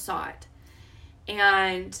still saw it.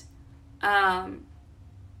 And,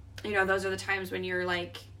 you know, those are the times when you're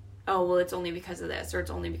like, oh, well, it's only because of this, or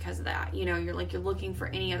it's only because of that. You know, you're looking for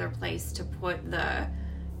any other place to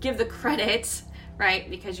give the credit, right?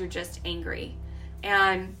 Because you're just angry.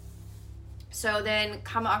 And so then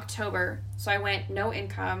come October, so I went no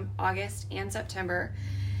income, August and September.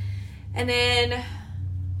 And then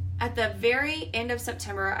at the very end of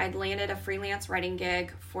September, I'd landed a freelance writing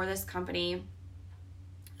gig for this company.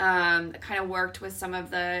 That kind of worked with some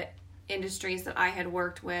of the industries that I had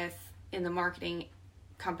worked with in the marketing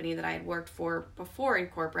company that I had worked for before in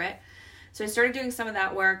corporate. So I started doing some of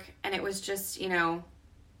that work, and it was just, you know,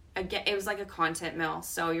 again, it was like a content mill.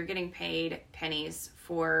 So you're getting paid pennies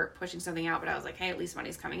for pushing something out, but I was like, hey, at least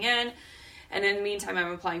money's coming in. And in the meantime,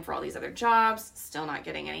 I'm applying for all these other jobs, still not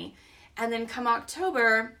getting any. And then come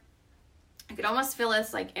October, I could almost feel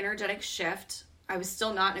this like energetic shift. I was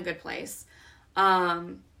still not in a good place.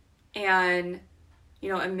 And, you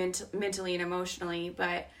know, mentally and emotionally,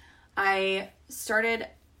 but I started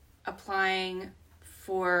applying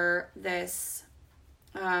for this,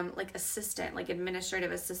 like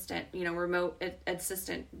administrative assistant, you know, remote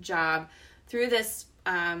assistant job through this,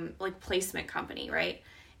 like placement company. Right.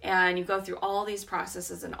 And you go through all these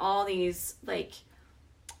processes and all these like,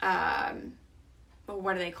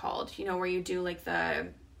 what are they called? You know, where you do like the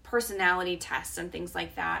personality tests and things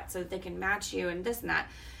like that so that they can match you and this and that.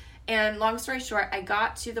 And long story short, I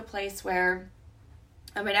got to the place where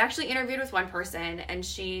I'd actually interviewed with one person and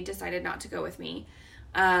she decided not to go with me,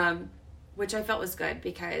 which I felt was good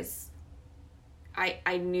because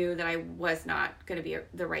I knew that I was not going to be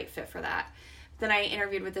the right fit for that. Then I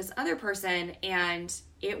interviewed with this other person and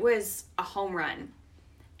it was a home run.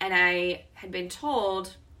 And I had been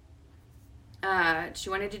told she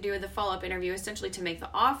wanted to do the follow-up interview essentially to make the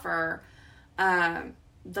offer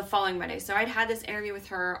the following Monday. So I'd had this interview with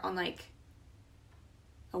her on like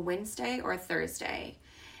a Wednesday or a Thursday.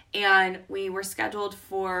 And we were scheduled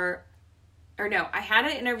for, or no, I had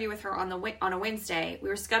an interview with her on a Wednesday. We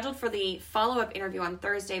were scheduled for the follow-up interview on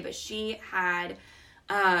Thursday, but she had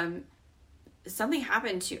something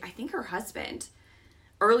happened to, I think, her husband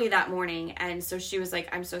early that morning. And so she was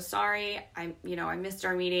like, I'm so sorry. I missed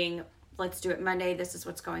our meeting. Let's do it Monday. This is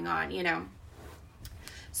what's going on,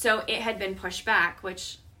 So it had been pushed back,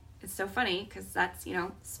 which is so funny because that's,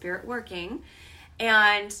 spirit working.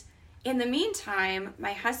 And in the meantime,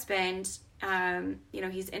 my husband,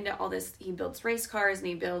 he's into all this. He builds race cars and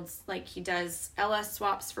he does LS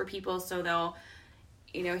swaps for people. So they'll,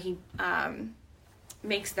 he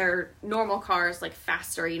makes their normal cars like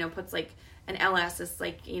faster, puts like an LS is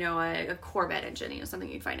like, a Corvette engine,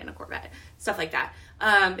 something you'd find in a Corvette, stuff like that.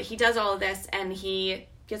 But he does all of this and he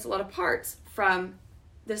gets a lot of parts from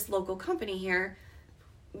this local company here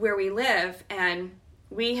where we live. And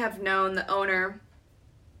we have known the owner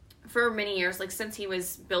for many years, like since he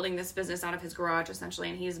was building this business out of his garage essentially,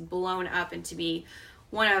 and he's blown up into be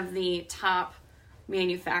one of the top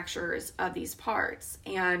manufacturers of these parts.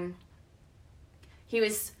 And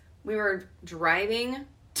we were driving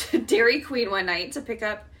to Dairy Queen one night to pick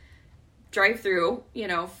up drive-through,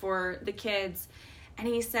 for the kids. And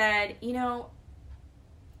he said,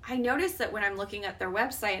 I noticed that when I'm looking at their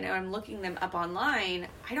website and I'm looking them up online,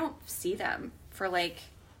 I don't see them for like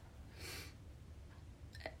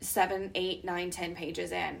 7, 8, 9, 10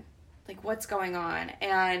 pages in. Like, what's going on?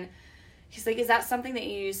 And he's like, is that something that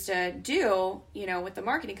you used to do, with the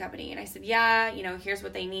marketing company? And I said, yeah, here's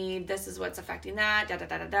what they need. This is what's affecting that,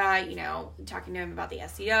 talking to him about the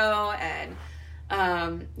SEO and,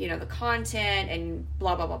 the content and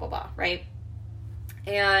blah, blah, blah, blah, blah, right?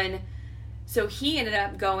 And so he ended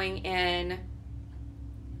up going in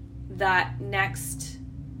that next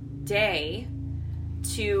day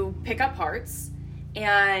to pick up parts,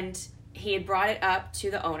 and he had brought it up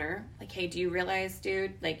to the owner, like, hey, do you realize,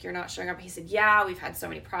 dude, like, you're not showing up? He said, yeah, we've had so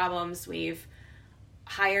many problems. We've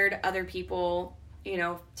hired other people,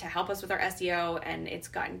 to help us with our SEO, and it's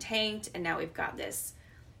gotten tanked, and now we've got this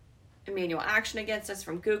manual action against us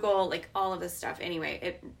from Google, like all of this stuff. Anyway,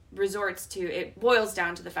 it boils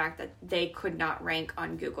down to the fact that they could not rank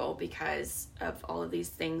on Google because of all of these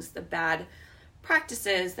things, the bad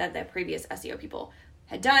practices that the previous SEO people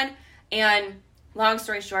had done. And long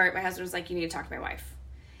story short, my husband was like, you need to talk to my wife.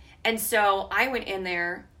 And so I went in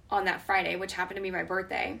there on that Friday, which happened to be my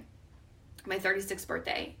birthday, my 36th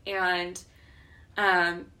birthday. And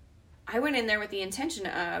I went in there with the intention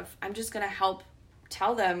of, I'm just going to help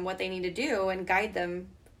tell them what they need to do and guide them,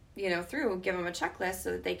 through, give them a checklist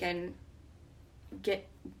so that they can get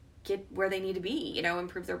where they need to be,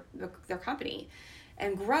 improve their company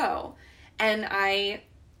and grow. And I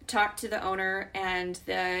talked to the owner and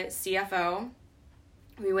the CFO.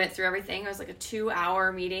 We went through everything. It was like a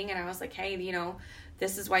 2-hour meeting, and I was like, hey,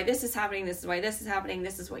 this is why this is happening. This is why this is happening.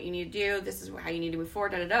 This is what you need to do. This is how you need to move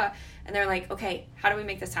forward, And they're like, okay, how do we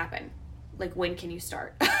make this happen? Like, when can you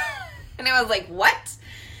start? And I was like, what?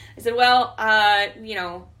 I said, well,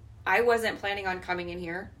 I wasn't planning on coming in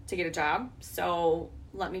here to get a job. So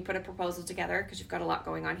let me put a proposal together because you've got a lot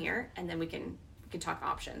going on here. And then we can talk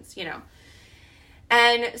options,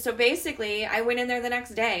 And so basically I went in there the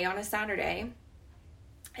next day on a Saturday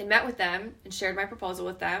and met with them and shared my proposal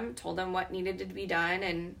with them, told them what needed to be done.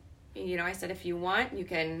 And, I said, if you want, you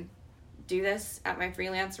can do this at my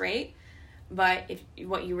freelance rate. But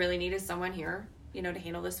what you really need is someone here, to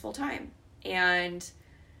handle this full time.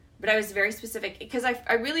 But I was very specific because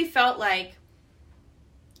I really felt like,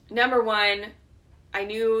 number one, I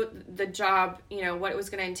knew the job, what it was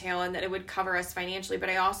going to entail and that it would cover us financially. But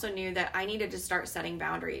I also knew that I needed to start setting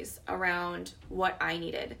boundaries around what I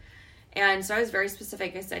needed. And so I was very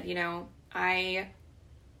specific. I said,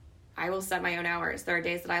 I will set my own hours. There are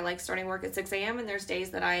days that I like starting work at 6 a.m. and there's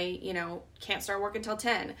days that I, can't start work until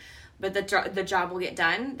 10. But the job will get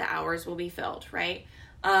done. The hours will be filled, right?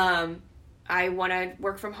 I want to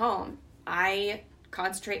work from home. I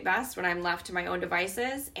concentrate best when I'm left to my own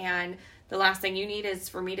devices, and the last thing you need is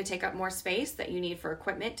for me to take up more space that you need for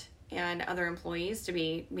equipment and other employees to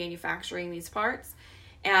be manufacturing these parts.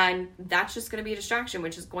 And that's just going to be a distraction,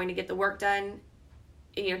 which is going to get the work done,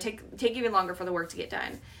 take even longer for the work to get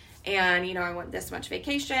done. And, I want this much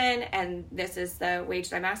vacation, and this is the wage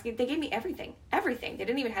that I'm asking. They gave me everything. They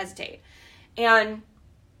didn't even hesitate. And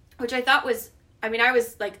which I thought was, I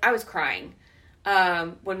was crying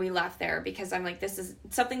when we left there, because I'm like,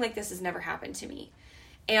 something like this has never happened to me.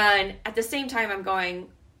 And at the same time, I'm going,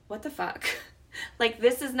 what the fuck? Like,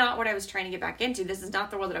 this is not what I was trying to get back into. This is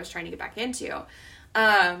not the world that I was trying to get back into.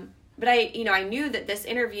 But I knew that this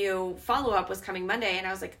interview follow-up was coming Monday, and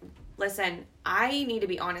I was like, listen, I need to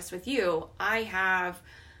be honest with you. I have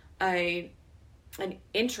an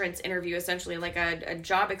entrance interview, essentially, like a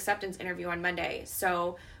job acceptance interview on Monday.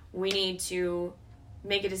 So we need to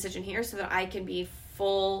make a decision here so that I can be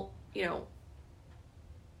full,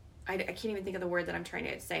 I can't even think of the word that I'm trying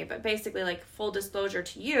to say, but basically like full disclosure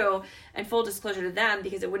to you and full disclosure to them,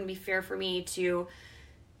 because it wouldn't be fair for me to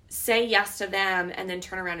say yes to them and then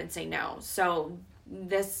turn around and say no. So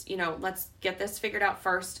this, let's get this figured out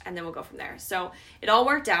first, and then we'll go from there. So it all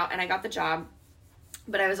worked out, and I got the job,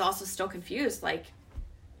 but I was also still confused. Like,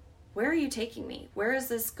 where are you taking me? Where is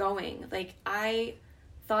this going? Like, I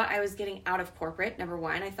thought I was getting out of corporate, number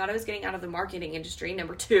one. I thought I was getting out of the marketing industry,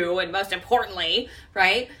 number two, and most importantly,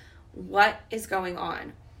 right? What is going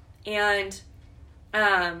on? And,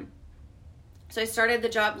 so I started the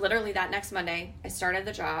job literally that next Monday. I started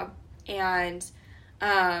the job, and,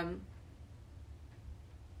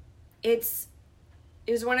 it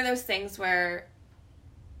was one of those things where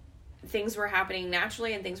things were happening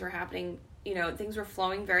naturally, and things were happening, things were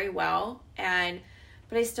flowing very well.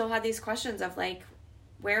 But I still had these questions of like,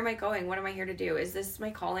 where am I going? What am I here to do? Is this my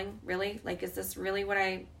calling, really? Like, is this really what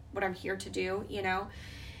I'm here to do,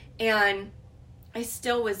 And I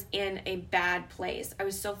still was in a bad place. I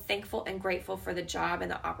was so thankful and grateful for the job and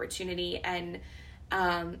the opportunity and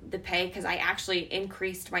the pay, because I actually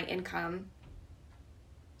increased my income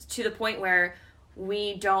to the point where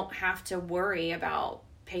we don't have to worry about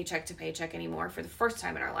paycheck to paycheck anymore for the first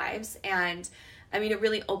time in our lives. And it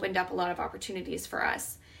really opened up a lot of opportunities for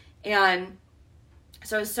us. And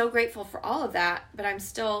so I was so grateful for all of that, but I'm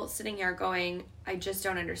still sitting here going, I just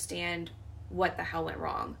don't understand what the hell went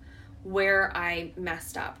wrong, where I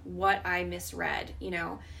messed up, what I misread,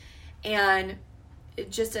 and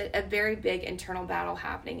just a very big internal battle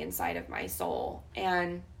happening inside of my soul.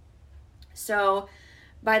 And so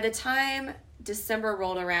by the time December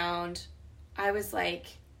rolled around, I was like,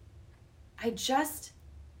 I just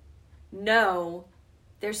know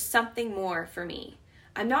there's something more for me.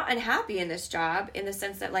 I'm not unhappy in this job, in the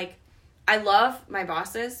sense that, like, I love my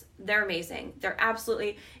bosses. They're amazing. They're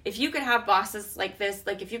absolutely, if you could have bosses like this,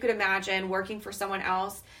 like if you could imagine working for someone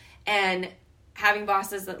else and having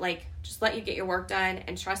bosses that like just let you get your work done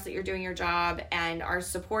and trust that you're doing your job and are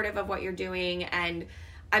supportive of what you're doing. And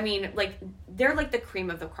like, they're like the cream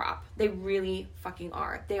of the crop. They really fucking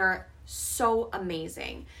are. They are so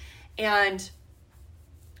amazing. And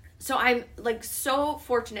so I'm like so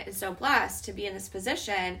fortunate and so blessed to be in this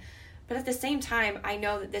position. But at the same time, I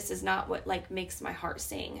know that this is not what like makes my heart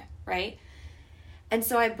sing, right? And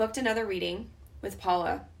so I booked another reading with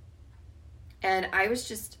Paula, and I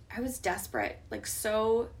was desperate, like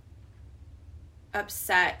so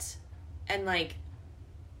upset and like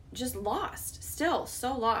just lost, still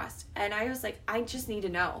so lost. And I was like, I just need to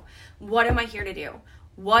know, what am I here to do?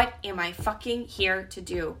 What am I fucking here to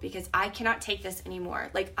do? Because I cannot take this anymore.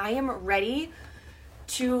 Like, I am ready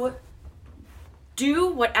to do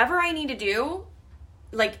whatever I need to do,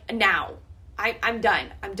 like, now. I'm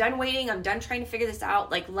done. I'm done waiting. I'm done trying to figure this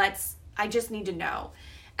out. Like, I just need to know.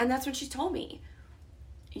 And that's what she told me.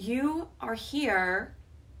 You are here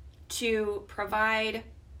to provide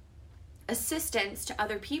assistance to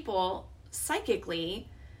other people psychically,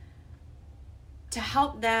 to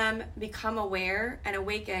help them become aware and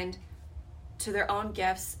awakened to their own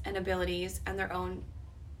gifts and abilities and their own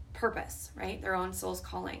purpose, right? Their own soul's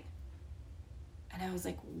calling. And I was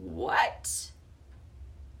like, what?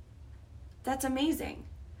 That's amazing.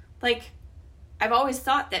 Like, I've always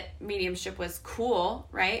thought that mediumship was cool,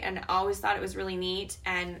 right? And I always thought it was really neat.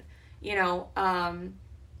 And,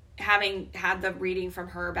 having had the reading from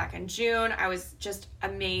her back in June, I was just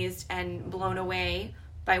amazed and blown away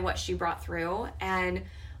by what she brought through. And,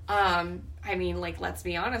 like, let's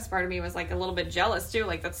be honest, part of me was like a little bit jealous too.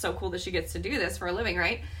 Like, that's so cool that she gets to do this for a living,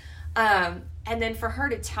 right? And then for her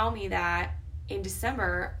to tell me that in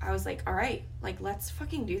December, I was like, all right, like, let's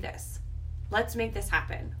fucking do this. Let's make this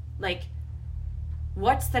happen. Like,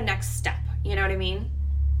 what's the next step? You know what I mean?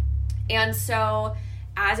 And so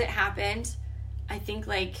as it happened, I think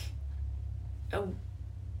like a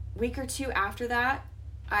week or two after that,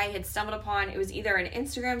 I had stumbled upon, it was either an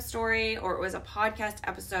Instagram story or it was a podcast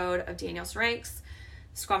episode of Danielle Sarank's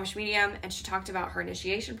Squamish Medium, and she talked about her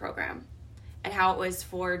initiation program and how it was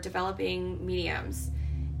for developing mediums.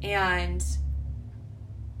 And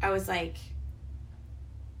I was like,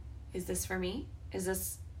 is this for me? Is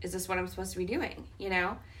this what I'm supposed to be doing? You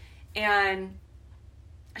know? And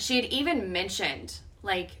she had even mentioned,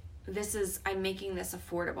 like, I'm making this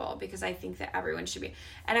affordable because I think that everyone should be.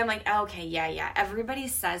 And I'm like, okay, yeah. Everybody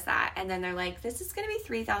says that. And then they're like, this is going to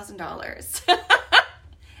be $3,000.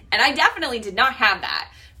 And I definitely did not have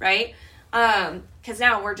that, right? Because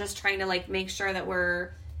now we're just trying to like make sure that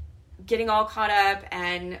we're getting all caught up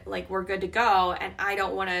and like we're good to go. And I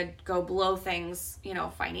don't want to go blow things, you know,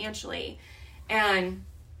 financially. And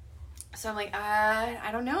so I'm like, I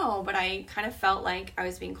don't know, but I kind of felt like I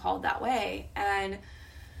was being called that way. And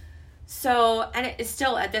so, and it is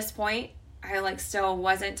still at this point, I like still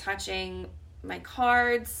wasn't touching my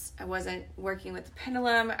cards. I wasn't working with the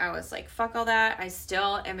pendulum. I was like, fuck all that. I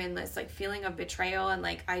still am in this like feeling of betrayal. And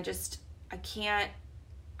like, I can't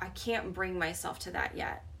bring myself to that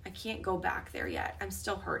yet. I can't go back there yet. I'm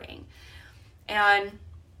still hurting. And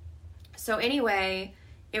so anyway,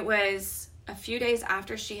 it was a few days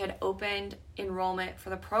after she had opened enrollment for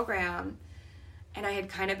the program, and I had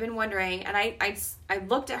kind of been wondering, and I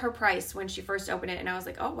looked at her price when she first opened it, and I was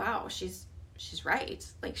like, oh wow, she's right.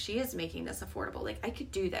 Like, she is making this affordable. Like, I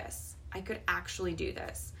could do this. I could actually do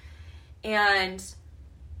this. And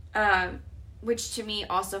which to me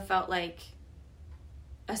also felt like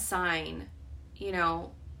a sign, you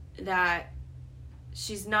know, that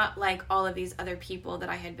she's not like all of these other people that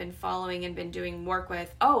I had been following and been doing work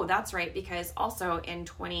with. Oh, that's right, because also in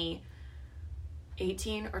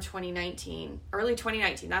 2018 or 2019, early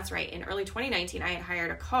 2019, that's right. In early 2019, I had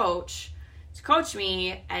hired a coach to coach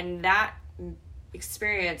me, and that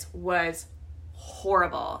experience was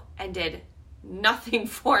horrible and did nothing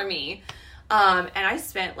for me. And I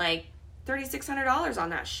spent like $3,600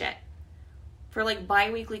 on that shit for like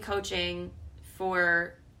bi-weekly coaching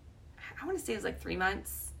for, I want to say it was like 3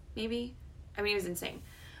 months, maybe. I mean, it was insane.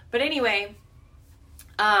 But anyway,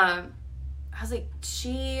 I was like,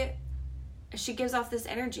 she gives off this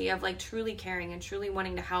energy of like truly caring and truly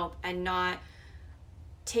wanting to help, and not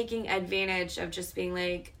taking advantage of just being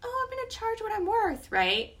like, oh, I'm going to charge what I'm worth,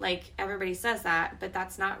 right? Like, everybody says that, but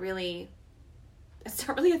that's not really a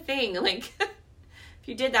thing. Like, if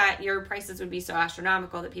you did that, your prices would be so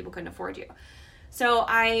astronomical that people couldn't afford you. So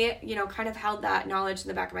I, you know, kind of held that knowledge in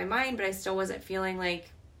the back of my mind, but I still wasn't feeling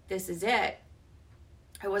like this is it.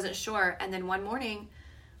 I wasn't sure. And then one morning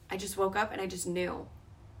I just woke up and I just knew.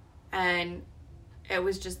 And it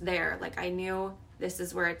was just there. Like, I knew this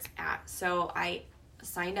is where it's at. So I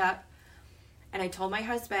signed up, and I told my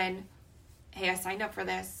husband, hey, I signed up for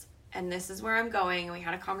this, and this is where I'm going. And we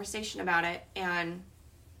had a conversation about it. And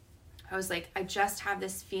I was like, I just have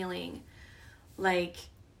this feeling like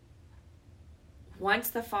once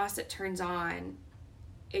the faucet turns on,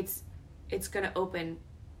 it's going to open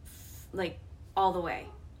like all the way.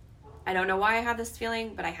 I don't know why I have this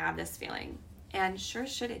feeling, but I have this feeling. And sure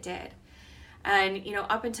as shit it did. And, you know,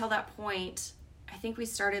 up until that point, I think we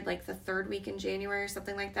started like the 3rd week in January or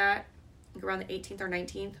something like that, like around the 18th or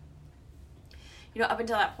 19th. You know, up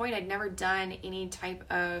until that point, I'd never done any type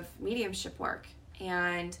of mediumship work.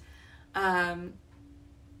 And I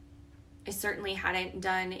certainly hadn't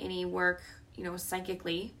done any work, you know,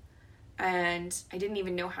 psychically. And I didn't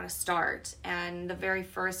even know how to start. And the very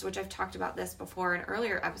first, which I've talked about this before in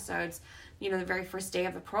earlier episodes, you know, the very first day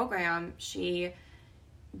of the program, she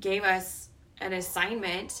gave us an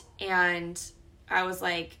assignment, and I was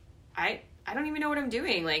like, I don't even know what I'm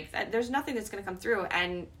doing. Like, there's nothing that's going to come through.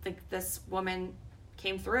 And like, this woman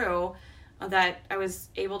came through that I was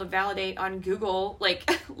able to validate on Google, like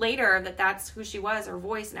later, that that's who she was, her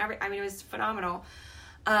voice and everything. I mean, it was phenomenal.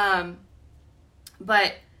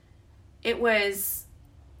 But it was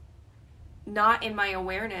not in my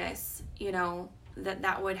awareness, you know,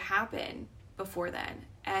 that would happen before then.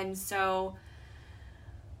 And so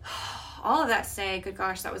all of that to say, good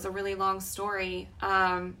gosh, that was a really long story.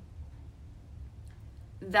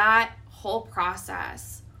 That whole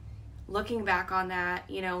process, looking back on that,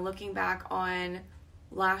 you know, looking back on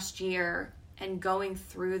last year and going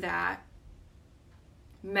through that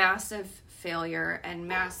massive failure and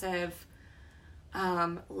massive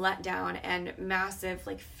letdown and massive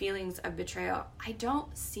like feelings of betrayal, I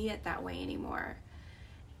don't see it that way anymore.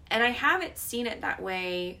 And I haven't seen it that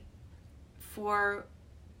way for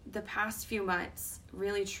the past few months,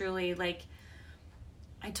 really truly. Like,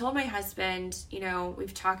 I told my husband,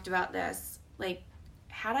 we've talked about this, like,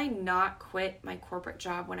 had I not quit my corporate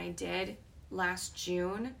job when I did last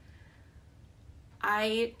June,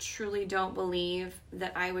 I truly don't believe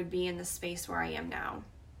that I would be in the space where I am now.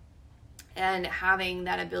 And having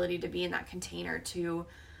that ability to be in that container to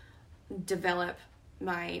develop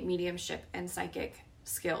my mediumship and psychic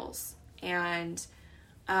skills. And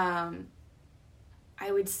I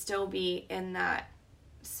would still be in that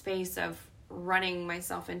space of running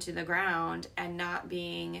myself into the ground and not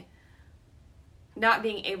being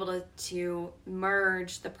able to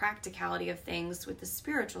merge the practicality of things with the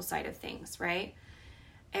spiritual side of things, right?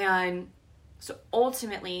 And so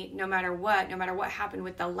ultimately, no matter what happened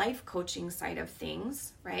with the life coaching side of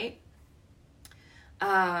things, right?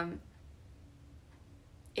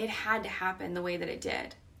 It had to happen the way that it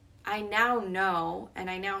did. I now know and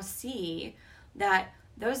I now see that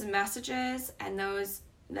those messages and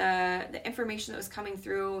the information that was coming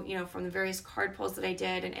through, from the various card pulls that I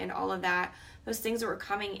did and all of that, those things that were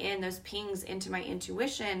coming in, those pings into my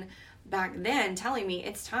intuition back then telling me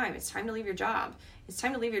it's time to leave your job. It's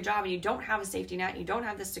time to leave your job, and you don't have a safety net. You don't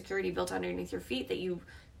have the security built underneath your feet that you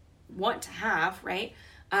want to have, right?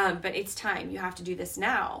 But it's time. You have to do this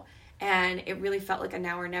now. And it really felt like a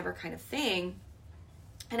now or never kind of thing.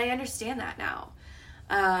 And I understand that now.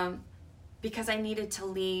 Because I needed to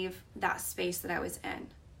leave that space that I was in,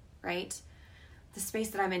 right? The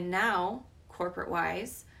space that I'm in now,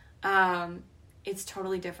 corporate-wise, it's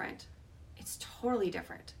totally different. It's totally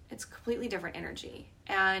different. It's completely different energy.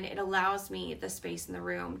 And it allows me the space in the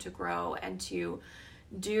room to grow and to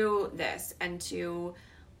do this and to,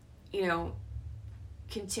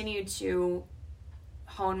 continue to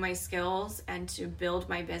hone my skills and to build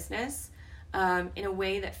my business in a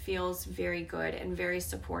way that feels very good and very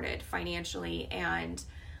supported financially and,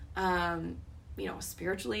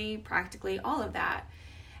 spiritually, practically, all of that.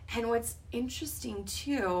 And what's interesting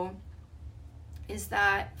too is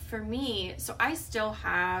that for me, so I still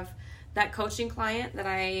have that coaching client that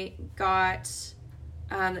I got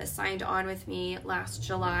that signed on with me last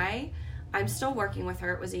July. I'm still working with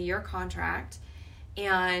her. It was a year contract.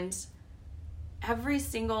 And every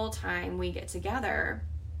single time we get together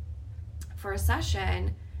for a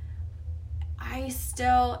session, I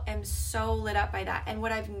still am so lit up by that. And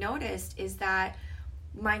what I've noticed is that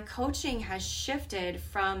my coaching has shifted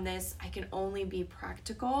from this, I can only be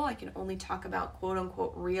practical, I can only talk about quote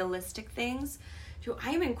unquote realistic things, to I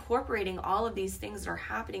am incorporating all of these things that are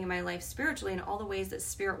happening in my life spiritually and all the ways that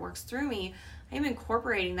spirit works through me. I am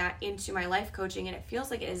incorporating that into my life coaching, and it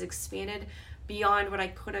feels like it has expanded beyond what I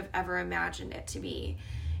could have ever imagined it to be.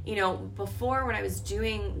 Before, when I was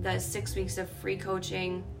doing the 6 weeks of free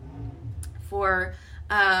coaching for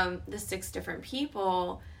the 6 different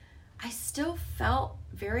people, I still felt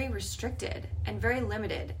very restricted and very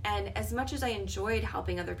limited. And as much as I enjoyed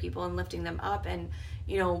helping other people and lifting them up and,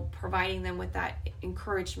 providing them with that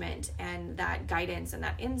encouragement and that guidance and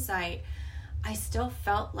that insight, I still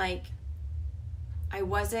felt like I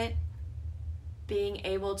wasn't being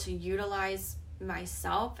able to utilize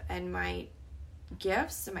myself and my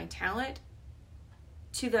gifts and my talent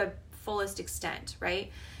to the fullest extent,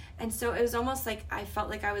 right? And so it was almost like I felt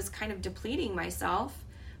like I was kind of depleting myself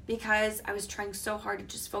because I was trying so hard to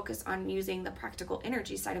just focus on using the practical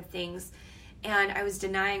energy side of things, and I was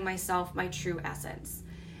denying myself my true essence.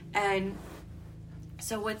 And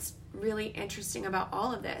so what's really interesting about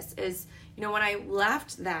all of this is, when I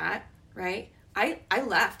left that, right, I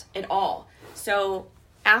left it all. So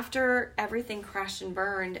after everything crashed and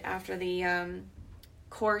burned, after the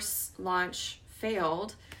course launch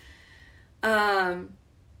failed, I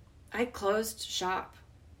closed shop.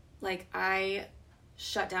 Like, I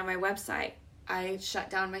shut down my website. I shut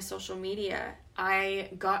down my social media. I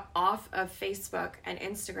got off of Facebook and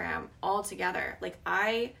Instagram altogether. Like,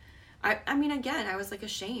 I mean, again, I was like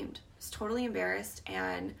ashamed. I was totally embarrassed,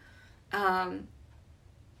 and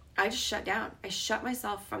I just shut down. I shut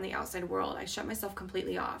myself from the outside world. I shut myself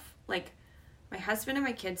completely off. Like, my husband and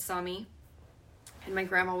my kids saw me, and my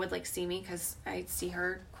grandma would see me because I see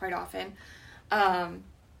her quite often.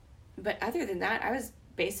 But other than that, I was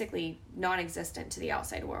basically non-existent to the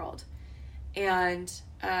outside world. And,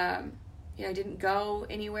 I didn't go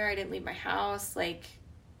anywhere. I didn't leave my house. Like,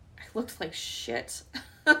 I looked like shit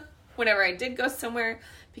whenever I did go somewhere,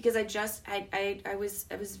 because I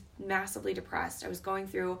was massively depressed. I was going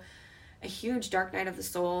through a huge dark night of the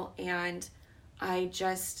soul, and I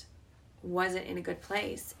just wasn't in a good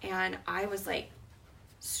place. And I was like,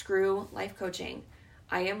 screw life coaching.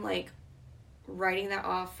 I am writing that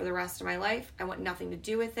off for the rest of my life. I want nothing to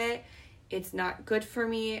do with it. It's not good for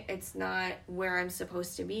me. It's not where I'm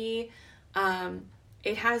supposed to be.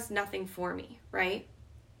 it has nothing for me, right?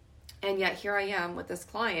 And yet here I am with this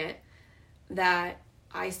client that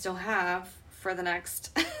I still have for the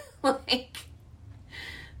next like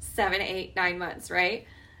 7, 8, 9 months, right?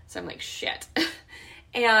 So I'm like, shit.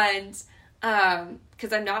 And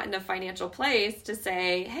because I'm not in a financial place to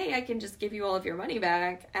say, hey, I can just give you all of your money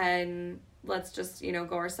back and let's just, go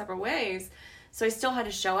our separate ways. So I still had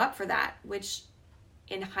to show up for that, which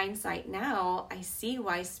in hindsight now, I see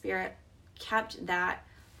why Spirit kept that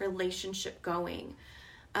relationship going.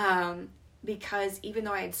 Because even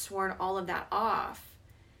though I had sworn all of that off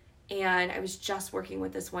and I was just working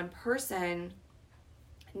with this one person,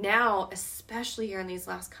 now, especially here in these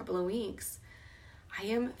last couple of weeks, I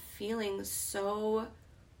am feeling so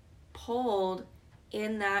pulled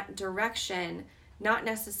in that direction, not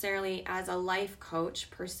necessarily as a life coach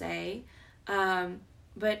per se,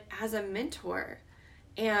 but as a mentor,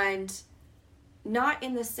 and not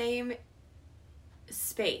in the same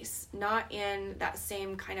space, not in that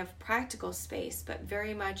same kind of practical space, but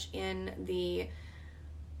very much in the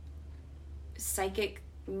psychic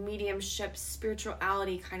mediumship,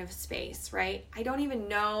 spirituality kind of space, right? I don't even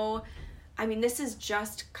know. I mean, this has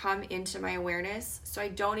just come into my awareness, so I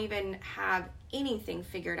don't even have anything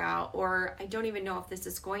figured out, or I don't even know if this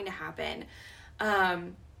is going to happen.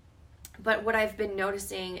 But what I've been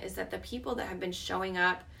noticing is that the people that have been showing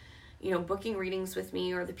up, booking readings with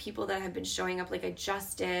me, or the people that have been showing up, like I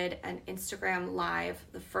just did an Instagram live,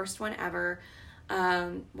 the first one ever,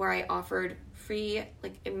 where I offered free,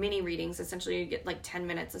 like mini readings. Essentially, you get like 10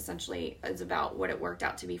 minutes, essentially, is about what it worked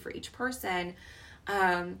out to be for each person.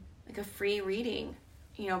 Like a free reading,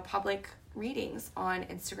 public readings on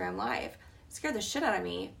Instagram Live. It scared the shit out of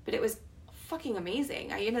me, but it was fucking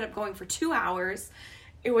amazing. I ended up going for 2 hours.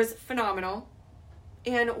 It was phenomenal.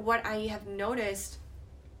 And what I have noticed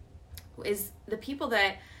is the people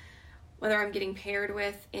that, whether I'm getting paired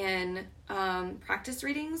with in practice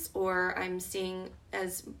readings, or I'm seeing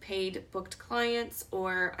as paid booked clients,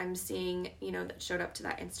 or I'm seeing, that showed up to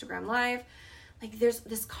that Instagram Live, like there's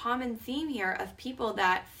this common theme here of people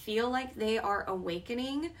that feel like they are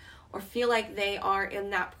awakening, or feel like they are in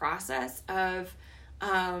that process of,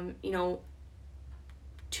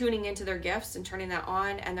 tuning into their gifts and turning that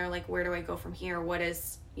on. And they're like, where do I go from here? What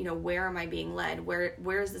is, where am I being led?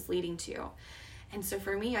 Where is this leading to? And so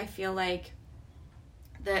for me, I feel like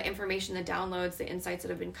the information, the downloads, the insights that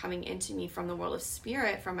have been coming into me from the world of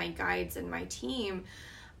spirit, from my guides and my team,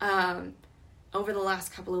 over the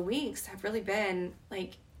last couple of weeks have really been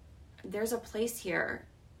like, there's a place here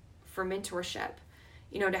for mentorship,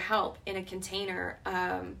 to help in a container,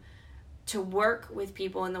 to work with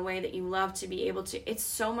people in the way that you love to be able to. It's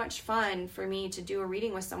so much fun for me to do a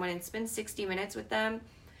reading with someone and spend 60 minutes with them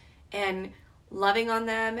and loving on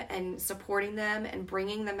them and supporting them and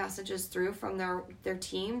bringing the messages through from their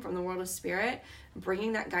team, from the world of spirit,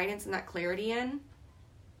 bringing that guidance and that clarity in,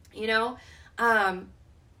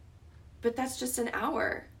 but that's just an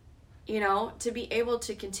hour, to be able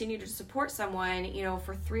to continue to support someone,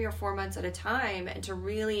 for 3 or 4 months at a time, and to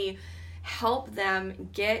really help them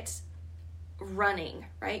get running,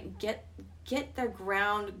 right? Get their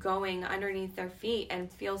ground going underneath their feet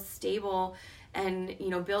and feel stable, and,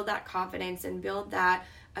 build that confidence and build that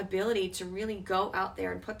ability to really go out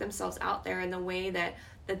there and put themselves out there in the way that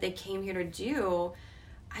they came here to do.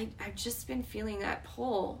 I've just been feeling that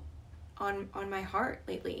pull on my heart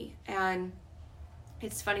lately. And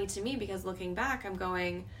it's funny to me because looking back, I'm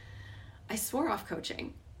going, I swore off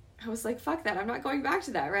coaching. I was like, fuck that. I'm not going back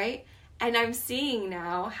to that, right? And I'm seeing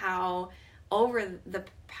now how over the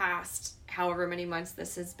past however many months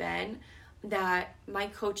this has been, that my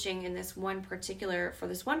coaching in for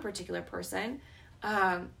this one particular person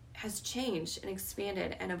has changed and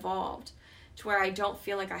expanded and evolved to where I don't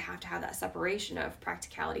feel like I have to have that separation of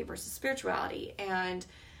practicality versus spirituality. And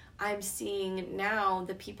I'm seeing now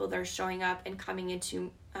the people that are showing up and coming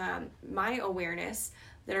into my awareness,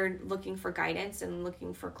 that are looking for guidance and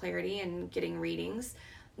looking for clarity and getting readings,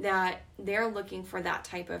 that they're looking for that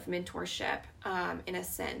type of mentorship in a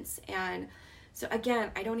sense. And so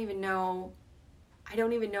again, I don't even know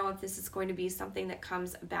if this is going to be something that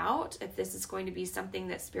comes about, if this is going to be something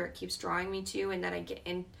that Spirit keeps drawing me to, and that I get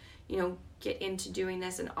into doing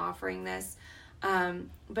this and offering this.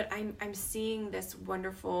 But I'm seeing this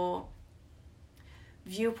wonderful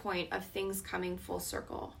viewpoint of things coming full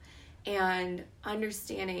circle, and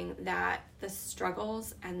understanding that the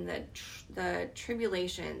struggles and the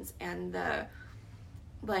tribulations and the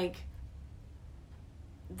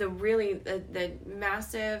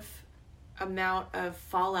massive amount of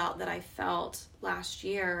fallout that I felt last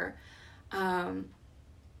year,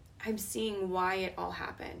 I'm seeing why it all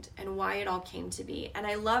happened and why it all came to be. And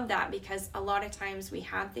I love that, because a lot of times we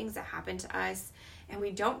have things that happen to us and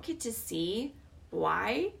we don't get to see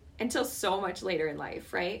why until so much later in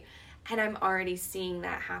life, right? And I'm already seeing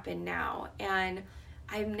that happen now. And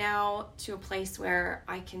I'm now to a place where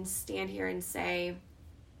I can stand here and say,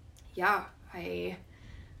 yeah, I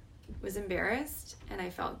was embarrassed and I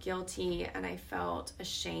felt guilty and I felt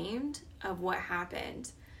ashamed of what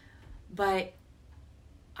happened. But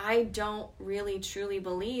I don't really truly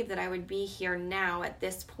believe that I would be here now at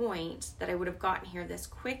this point, that I would have gotten here this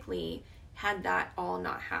quickly had that all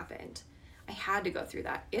not happened. I had to go through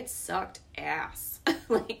that. It sucked ass.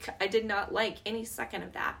 Like, I did not like any second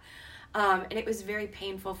of that. And it was very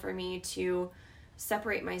painful for me to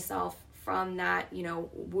separate myself from that, you know,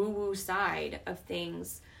 woo-woo side of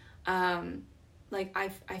things. Like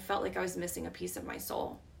I felt like I was missing a piece of my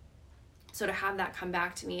soul. So to have that come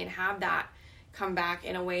back to me and have that come back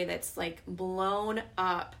in a way that's like blown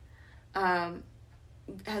up,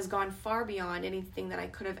 has gone far beyond anything that I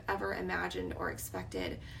could have ever imagined or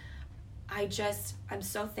expected. I'm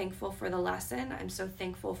so thankful for the lesson. I'm so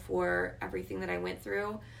thankful for everything that I went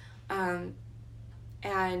through,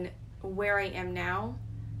 and where I am now,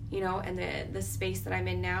 you know, and the space that I'm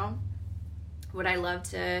in now. Would I love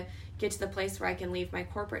to get to the place where I can leave my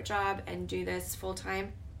corporate job and do this full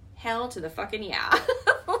time? Hell to the fucking yeah.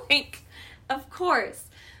 Like, of course.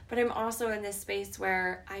 But I'm also in this space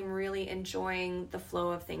where I'm really enjoying the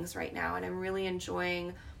flow of things right now. And I'm really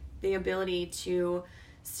enjoying the ability to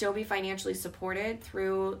still be financially supported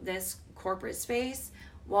through this corporate space,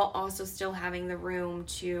 while also still having the room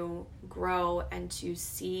to grow and to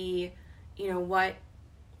see, you know,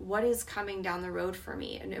 what is coming down the road for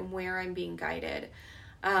me and where I'm being guided.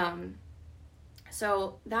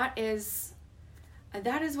 So that is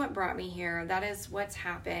what brought me here. That is what's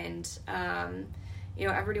happened. You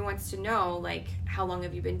know, everybody wants to know, like, how long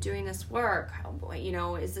have you been doing this work? You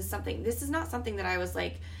know, this is not something that I was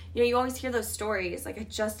like, you know, you always hear those stories. Like, I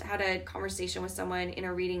just had a conversation with someone in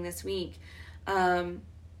a reading this week, where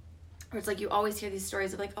it's like, you always hear these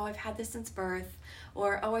stories of like, oh, I've had this since birth,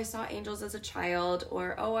 or, oh, I saw angels as a child,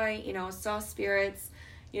 or, oh, I, you know, saw spirits,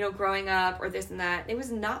 you know, growing up, or this and that. It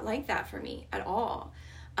was not like that for me at all.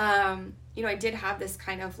 You know, I did have this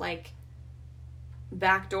kind of like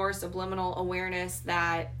backdoor subliminal awareness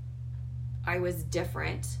that I was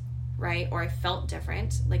different, right? Or I felt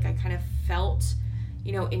different. Like, I kind of felt,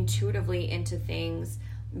 you know, intuitively into things,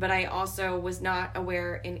 but I also was not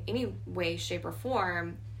aware in any way, shape, or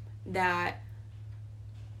form that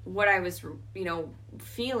what I was, you know,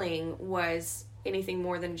 feeling was anything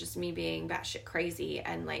more than just me being batshit crazy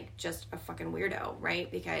and like just a fucking weirdo, right?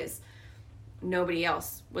 Because nobody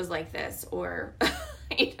else was like this, or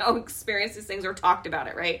you know, experienced these things or talked about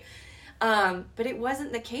it, right? But it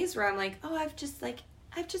wasn't the case where I'm like, oh, I've just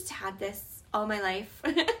had this all my life.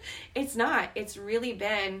 It's not. It's really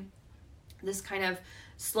been this kind of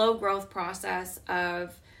slow growth process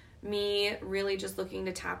of me really just looking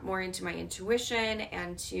to tap more into my intuition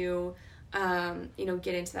and to, you know,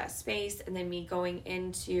 get into that space, and then me going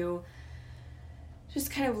into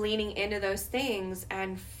just kind of leaning into those things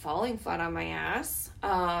and falling flat on my ass,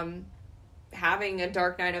 having a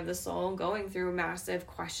dark night of the soul, going through massive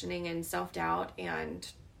questioning and self-doubt, and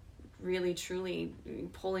really truly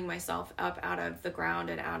pulling myself up out of the ground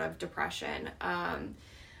and out of depression.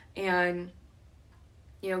 And,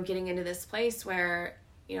 you know, getting into this place where,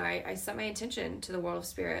 you know, I set my intention to the world of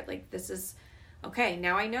spirit. Like, this is, okay,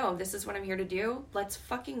 now I know this is what I'm here to do. Let's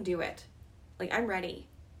fucking do it. Like, I'm ready.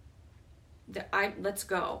 Let's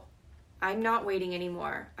go. I'm not waiting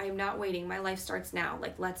anymore. I'm not waiting. My life starts now.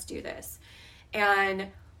 Like, let's do this. And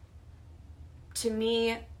to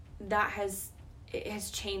me, it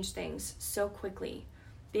has changed things so quickly.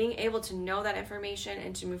 Being able to know that information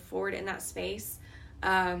and to move forward in that space,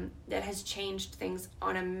 that has changed things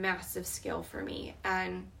on a massive scale for me.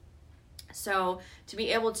 And so to be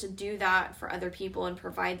able to do that for other people and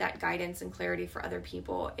provide that guidance and clarity for other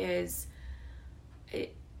people is,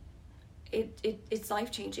 it's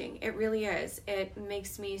life-changing. It really is. It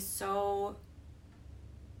makes me so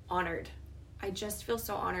honored. I just feel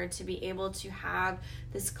so honored to be able to have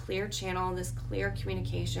this clear channel, this clear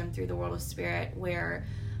communication through the world of spirit, where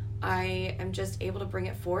I am just able to bring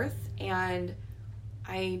it forth, and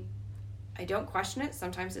I don't question it.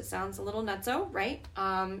 Sometimes it sounds a little nutso, right?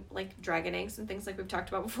 Like dragon eggs and things like we've talked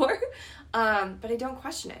about before. But I don't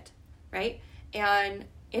question it, right? And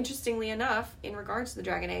interestingly enough, in regards to the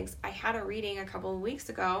dragon eggs, I had a reading a couple of weeks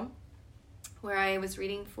ago where I was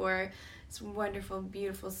reading for this wonderful,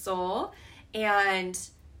 beautiful soul, and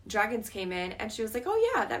dragons came in, and she was like,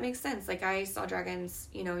 oh yeah, that makes sense. Like, I saw dragons,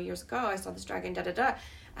 years ago. I saw this dragon, da da da.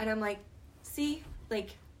 And I'm like, see,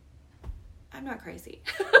 like, I'm not crazy.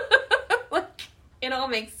 Like, it all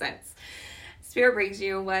makes sense. Spirit brings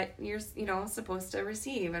you what you're, supposed to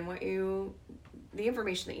receive, and the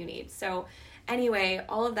information that you need. So anyway,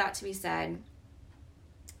 all of that to be said,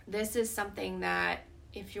 this is something that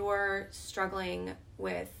if you're struggling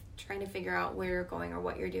with trying to figure out where you're going or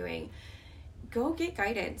what you're doing, go get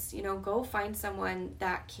guidance. Go find someone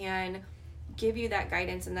that can give you that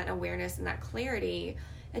guidance and that awareness and that clarity.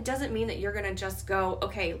 It doesn't mean that you're going to just go,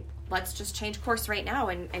 okay, let's just change course right now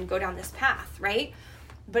and go down this path, right?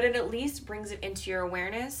 But it at least brings it into your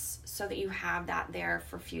awareness so that you have that there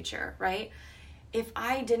for future, right? If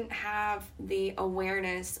I didn't have the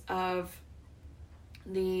awareness of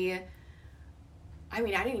I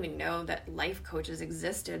didn't even know that life coaches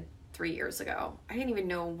existed 3 years ago. I didn't even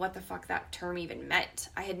know what the fuck that term even meant.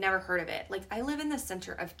 I had never heard of it. Like, I live in the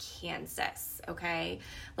center of Kansas, okay?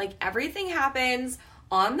 Like, everything happens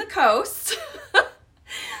on the coast.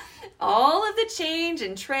 All of the change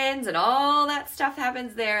and trends and all that stuff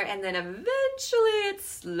happens there, and then eventually it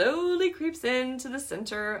slowly creeps into the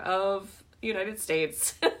center of the United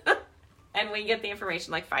States. And we get the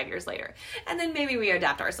information like 5 years later. And then maybe we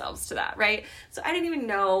adapt ourselves to that, right? So I didn't even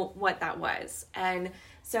know what that was. And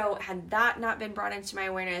so had that not been brought into my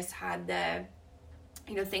awareness, had the,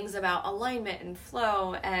 things about alignment and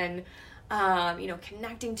flow and,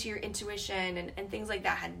 connecting to your intuition and things like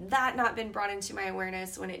that, had that not been brought into my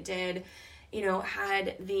awareness when it did,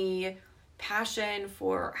 had the passion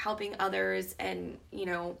for helping others and,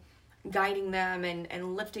 guiding them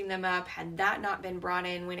and lifting them up, had that not been brought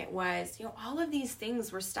in when it was, all of these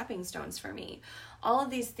things were stepping stones for me. All of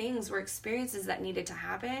these things were experiences that needed to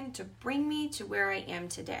happen to bring me to where I am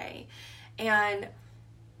today. And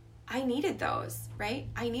I needed those, right?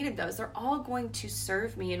 I needed those. They're all going to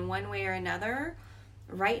serve me in one way or another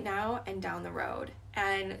right now and down the road.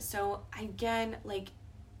 And so again, like,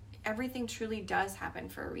 everything truly does happen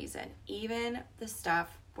for a reason. Even the stuff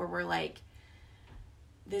where we're like,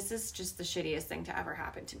 this is just the shittiest thing to ever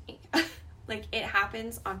happen to me. Like, it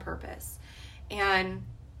happens on purpose. And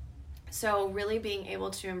so really being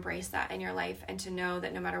able to embrace that in your life and to know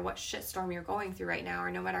that no matter what shitstorm you're going through right now,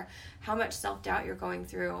 or no matter how much self-doubt you're going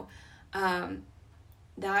through,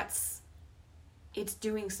 it's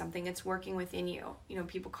doing something. It's working within you.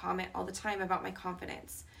 People comment all the time about my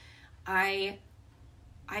confidence. I'm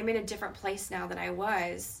in a different place now than I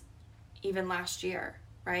was even last year,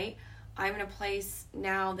 right? I'm in a place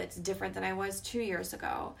now that's different than I was 2 years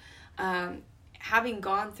ago. Having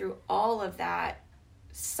gone through all of that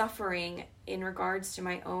suffering in regards to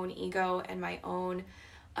my own ego and my own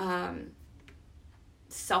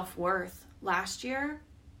self-worth last year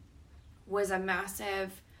was a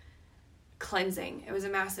massive cleansing. It was a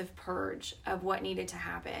massive purge of what needed to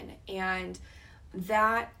happen. And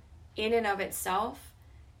that in and of itself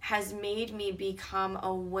has made me become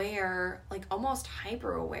aware, like almost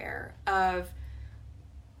hyper aware of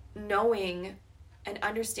knowing and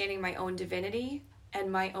understanding my own divinity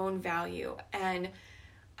and my own value. And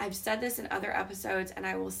I've said this in other episodes, and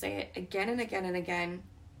I will say it again and again and again.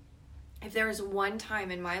 If there is one time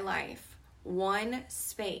in my life, one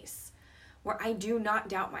space where I do not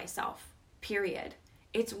doubt myself, period,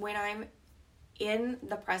 it's when I'm in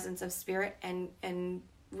the presence of spirit and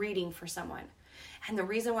reading for someone. And the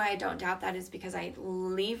reason why I don't doubt that is because I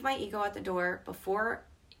leave my ego at the door before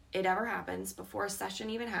it ever happens, before a session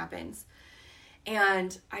even happens,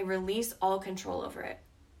 and I release all control over it.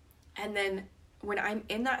 And then when I'm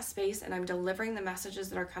in that space and I'm delivering the messages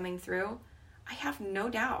that are coming through, I have no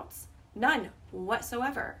doubts, none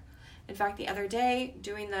whatsoever. In fact, the other day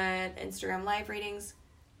doing the Instagram live readings,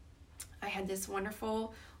 I had this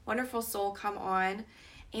wonderful, wonderful soul come on,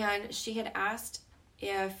 and she had asked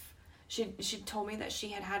if she told me that she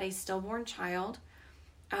had had a stillborn child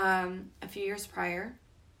a few years prior,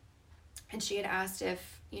 and she had asked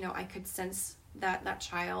if I could sense that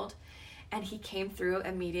child, and he came through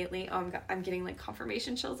immediately. I'm getting like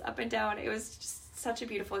confirmation chills up and down. It was just such a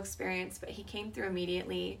beautiful experience, but he came through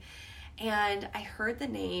immediately, and I heard the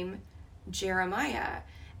name Jeremiah,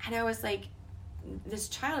 and I was like, this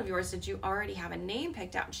child of yours, did you already have a name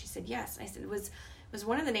picked out? And she said yes. I said, was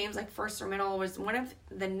one of the names, like first or middle, was one of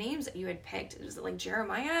the names that you had picked, was it like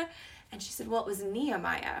Jeremiah? And she said, well, it was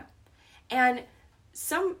Nehemiah. And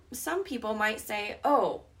some people might say,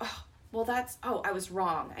 oh, I was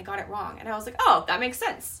wrong. I got it wrong. And I was like, oh, that makes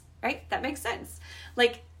sense, right? That makes sense.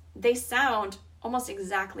 Like, they sound almost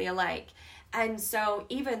exactly alike. And so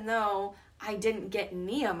even though I didn't get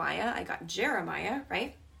Nehemiah, I got Jeremiah,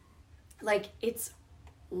 right? Like, it's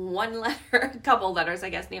one letter, a couple letters, I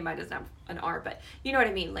guess. Nehemiah doesn't have an R, but you know what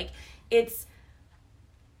I mean? Like,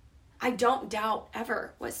 I don't doubt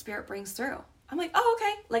ever what Spirit brings through. I'm like, oh,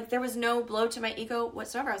 okay. Like, there was no blow to my ego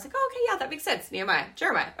whatsoever. I was like, oh, okay, yeah, that makes sense. Nehemiah,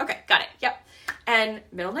 Jeremiah. Okay, got it. Yep. And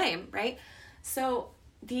middle name, right? So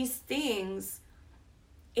these things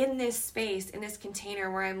in this space, in this container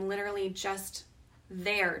where I'm literally just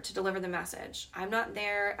there to deliver the message. I'm not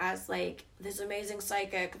there as like this amazing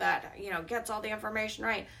psychic that, gets all the information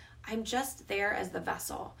right. I'm just there as the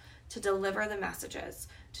vessel to deliver the messages,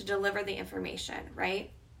 to deliver the information, right?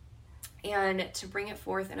 And to bring it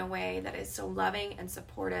forth in a way that is so loving and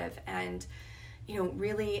supportive and,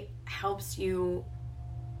 really helps you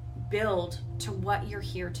build to what you're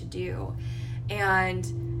here to do.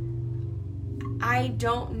 And I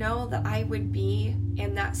don't know that I would be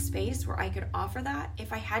in that space where I could offer that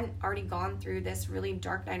if I hadn't already gone through this really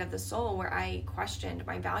dark night of the soul where I questioned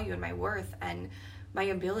my value and my worth and my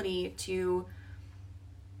ability to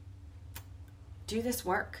do this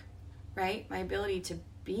work, right? My ability to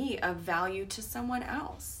be of value to someone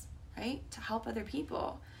else, right? To help other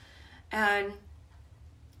people. And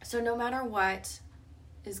so no matter what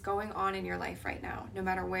is going on in your life right now, no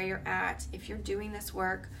matter where you're at, if you're doing this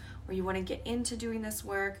work or you want to get into doing this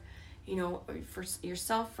work, for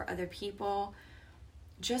yourself, for other people,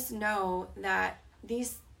 just know that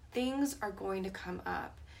these things are going to come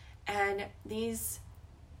up, and these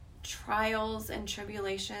trials and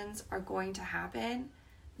tribulations are going to happen.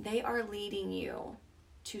 They are leading you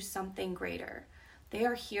to something greater. They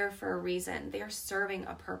are here for a reason. They are serving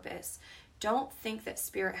a purpose. Don't think that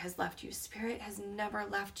Spirit has left you. Spirit has never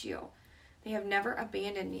left you. They have never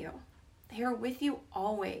abandoned you. They are with you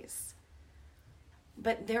always.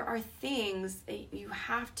 But there are things that you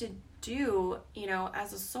have to do,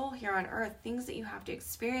 as a soul here on earth, things that you have to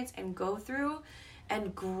experience and go through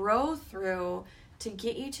and grow through to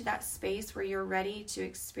get you to that space where you're ready to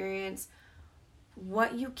experience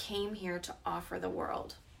what you came here to offer the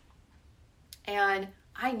world. And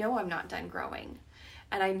I know I'm not done growing.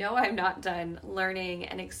 And I know I'm not done learning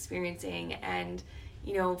and experiencing and,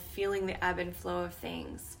 feeling the ebb and flow of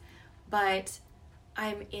things. But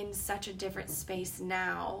I'm in such a different space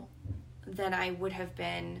now than I would have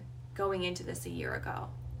been going into this a year ago,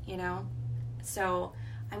 So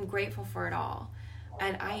I'm grateful for it all.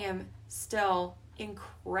 And I am still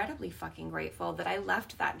incredibly fucking grateful that I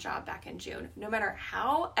left that job back in June, no matter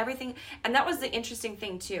how everything, and that was the interesting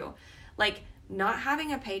thing too, like not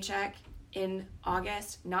having a paycheck in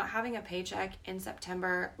August, not having a paycheck in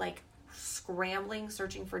September, like scrambling,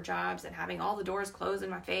 searching for jobs and having all the doors closed in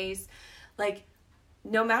my face. Like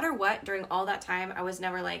no matter what, during all that time, I was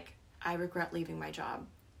never like, I regret leaving my job.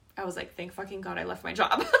 I was like, thank fucking God I left my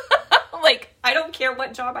job. Like, I don't care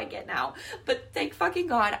what job I get now, but thank fucking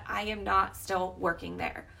God I am not still working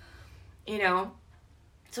there,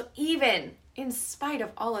 So even in spite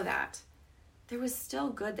of all of that, there was still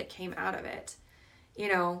good that came out of it,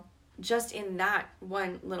 just in that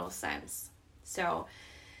one little sense. So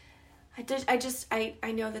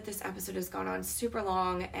I know that this episode has gone on super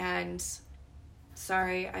long, and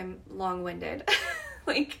sorry, I'm long-winded.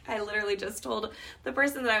 Like, I literally just told the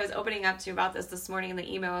person that I was opening up to about this morning in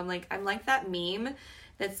the email, I'm like that meme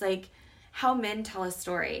that's like how men tell a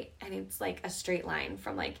story, and it's like a straight line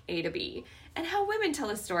from like A to B, and how women tell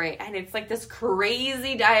a story, and it's like this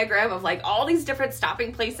crazy diagram of like all these different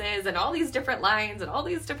stopping places and all these different lines and all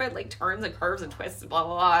these different like turns and curves and twists and blah,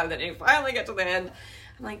 blah, blah, and then you finally get to the end.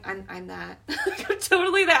 I'm like, I'm that. I'm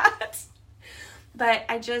totally that. But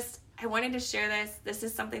I wanted to share this. This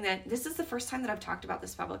is the first time that I've talked about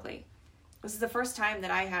this publicly. This is the first time that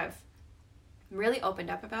I have really opened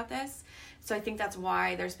up about this. So I think that's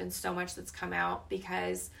why there's been so much that's come out,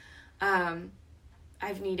 because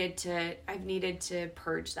I've needed to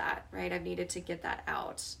purge that, right? I've needed to get that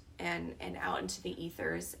out and out into the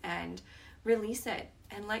ethers and release it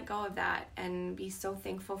and let go of that and be so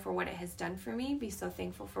thankful for what it has done for me, be so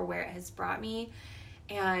thankful for where it has brought me,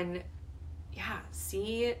 and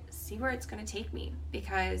see where it's going to take me,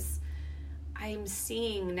 because I'm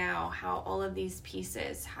seeing now how all of these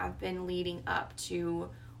pieces have been leading up to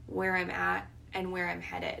where I'm at and where I'm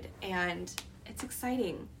headed, and it's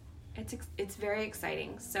exciting. It's very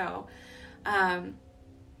exciting. So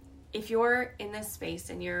if you're in this space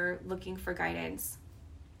and you're looking for guidance,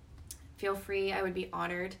 feel free. I would be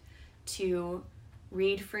honored to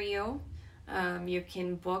read for you. You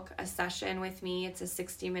can book a session with me. It's a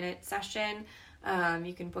 60-minute session.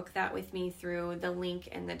 You can book that with me through the link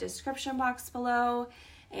in the description box below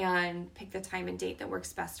and pick the time and date that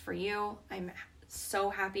works best for you. I'm so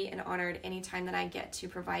happy and honored anytime that I get to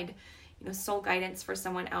provide soul guidance for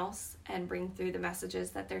someone else and bring through the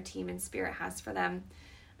messages that their team and spirit has for them,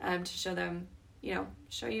 to show them,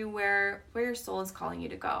 show you where your soul is calling you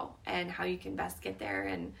to go and how you can best get there,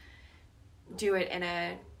 and do it in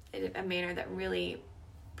a manner that really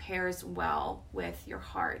pairs well with your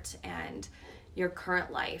heart and your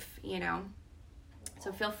current life,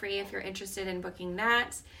 So feel free if you're interested in booking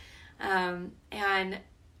that. And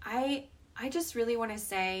I just really want to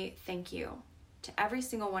say thank you to every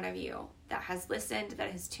single one of you that has listened,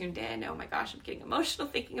 that has tuned in. Oh my gosh, I'm getting emotional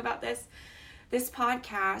thinking about this. This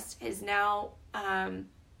podcast has now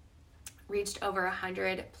reached over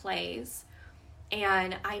 100 plays.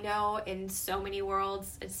 And I know in so many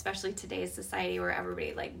worlds, especially today's society where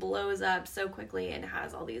everybody like blows up so quickly and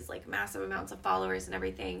has all these like massive amounts of followers and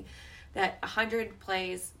everything, that 100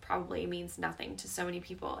 plays probably means nothing to so many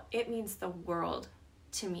people. It means the world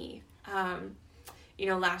to me.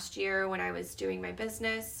 Last year when I was doing my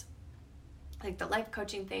business, like the life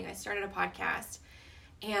coaching thing, I started a podcast,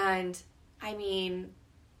 and I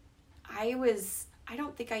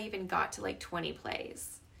don't think I even got to like 20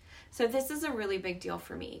 plays. So this is a really big deal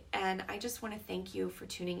for me, and I just want to thank you for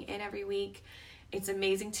tuning in every week. It's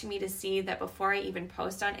amazing to me to see that before I even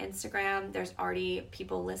post on Instagram, there's already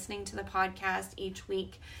people listening to the podcast each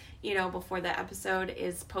week, before the episode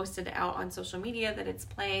is posted out on social media, that it's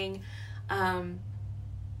playing.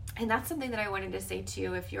 And that's something that I wanted to say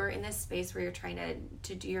too. If you're in this space where you're trying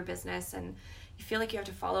to do your business and you feel like you have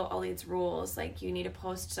to follow all these rules, like you need to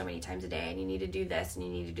post so many times a day and you need to do this and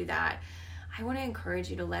you need to do that, I want to encourage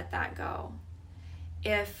you to let that go.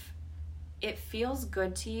 If it feels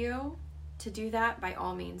good to you to do that, by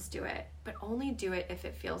all means do it, but only do it if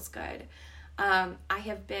it feels good. I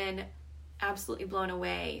have been absolutely blown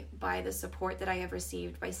away by the support that I have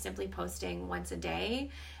received by simply posting once a day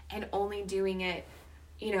and only doing it,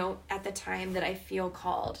 at the time that I feel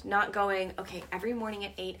called, not going, okay, every morning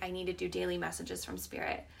at 8, I need to do daily messages from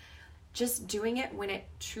Spirit. Just doing it when it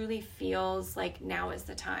truly feels like now is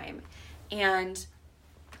the time. And,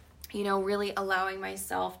 really allowing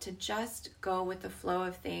myself to just go with the flow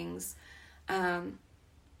of things.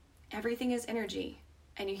 Everything is energy.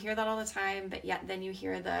 And you hear that all the time, but yet then you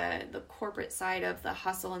hear the corporate side of the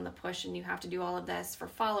hustle and the push, and you have to do all of this for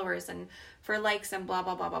followers and for likes and blah,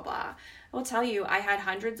 blah, blah, blah, blah. I will tell you, I had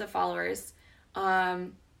hundreds of followers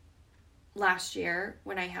last year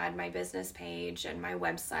when I had my business page and my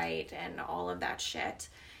website and all of that shit.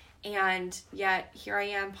 And yet here I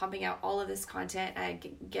am pumping out all of this content, and I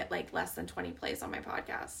get like less than 20 plays on my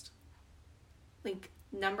podcast. Like,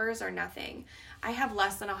 numbers are nothing. I have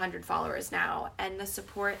less than 100 followers now, and the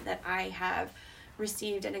support that I have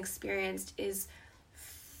received and experienced is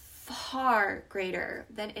far greater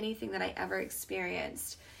than anything that I ever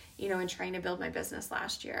experienced, in trying to build my business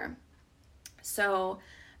last year. So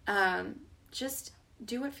just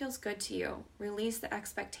do what feels good to you. Release the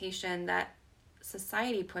expectation that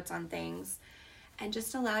society puts on things, and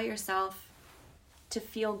just allow yourself to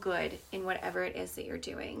feel good in whatever it is that you're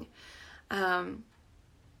doing.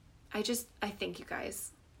 I thank you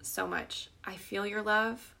guys so much. I feel your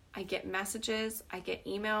love. I get messages. I get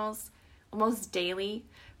emails almost daily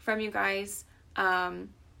from you guys. In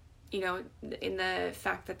the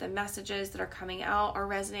fact that the messages that are coming out are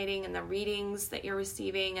resonating, and the readings that you're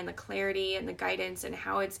receiving, and the clarity and the guidance and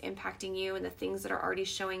how it's impacting you, and the things that are already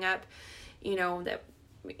showing up, that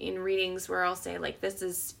in readings where I'll say like, this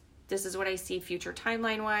is what I see future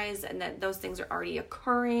timeline wise, and that those things are already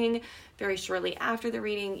occurring very shortly after the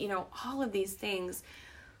reading, all of these things.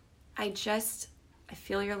 I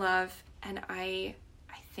feel your love, and I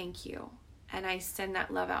thank you, and I send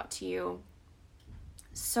that love out to you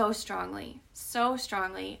so strongly.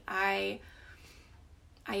 I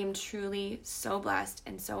am truly so blessed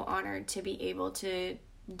and so honored to be able to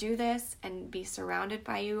do this and be surrounded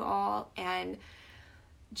by you all, and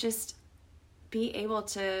just be able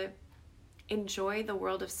to enjoy the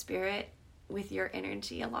world of spirit with your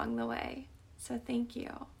energy along the way. So thank you.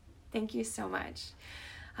 Thank you so much.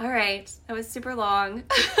 All right. That was super long.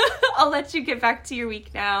 I'll let you get back to your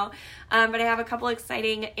week now. But I have a couple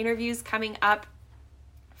exciting interviews coming up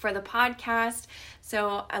for the podcast.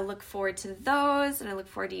 So I look forward to those, and I look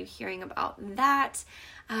forward to you hearing about that.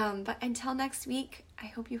 But until next week, I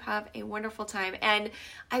hope you have a wonderful time. And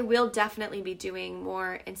I will definitely be doing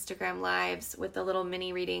more Instagram lives with the little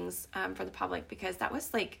mini readings for the public, because that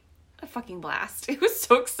was like a fucking blast. It was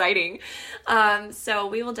so exciting. So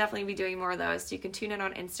we will definitely be doing more of those. So you can tune in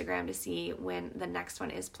on Instagram to see when the next one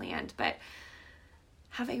is planned. But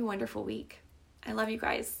have a wonderful week. I love you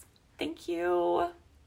guys. Thank you.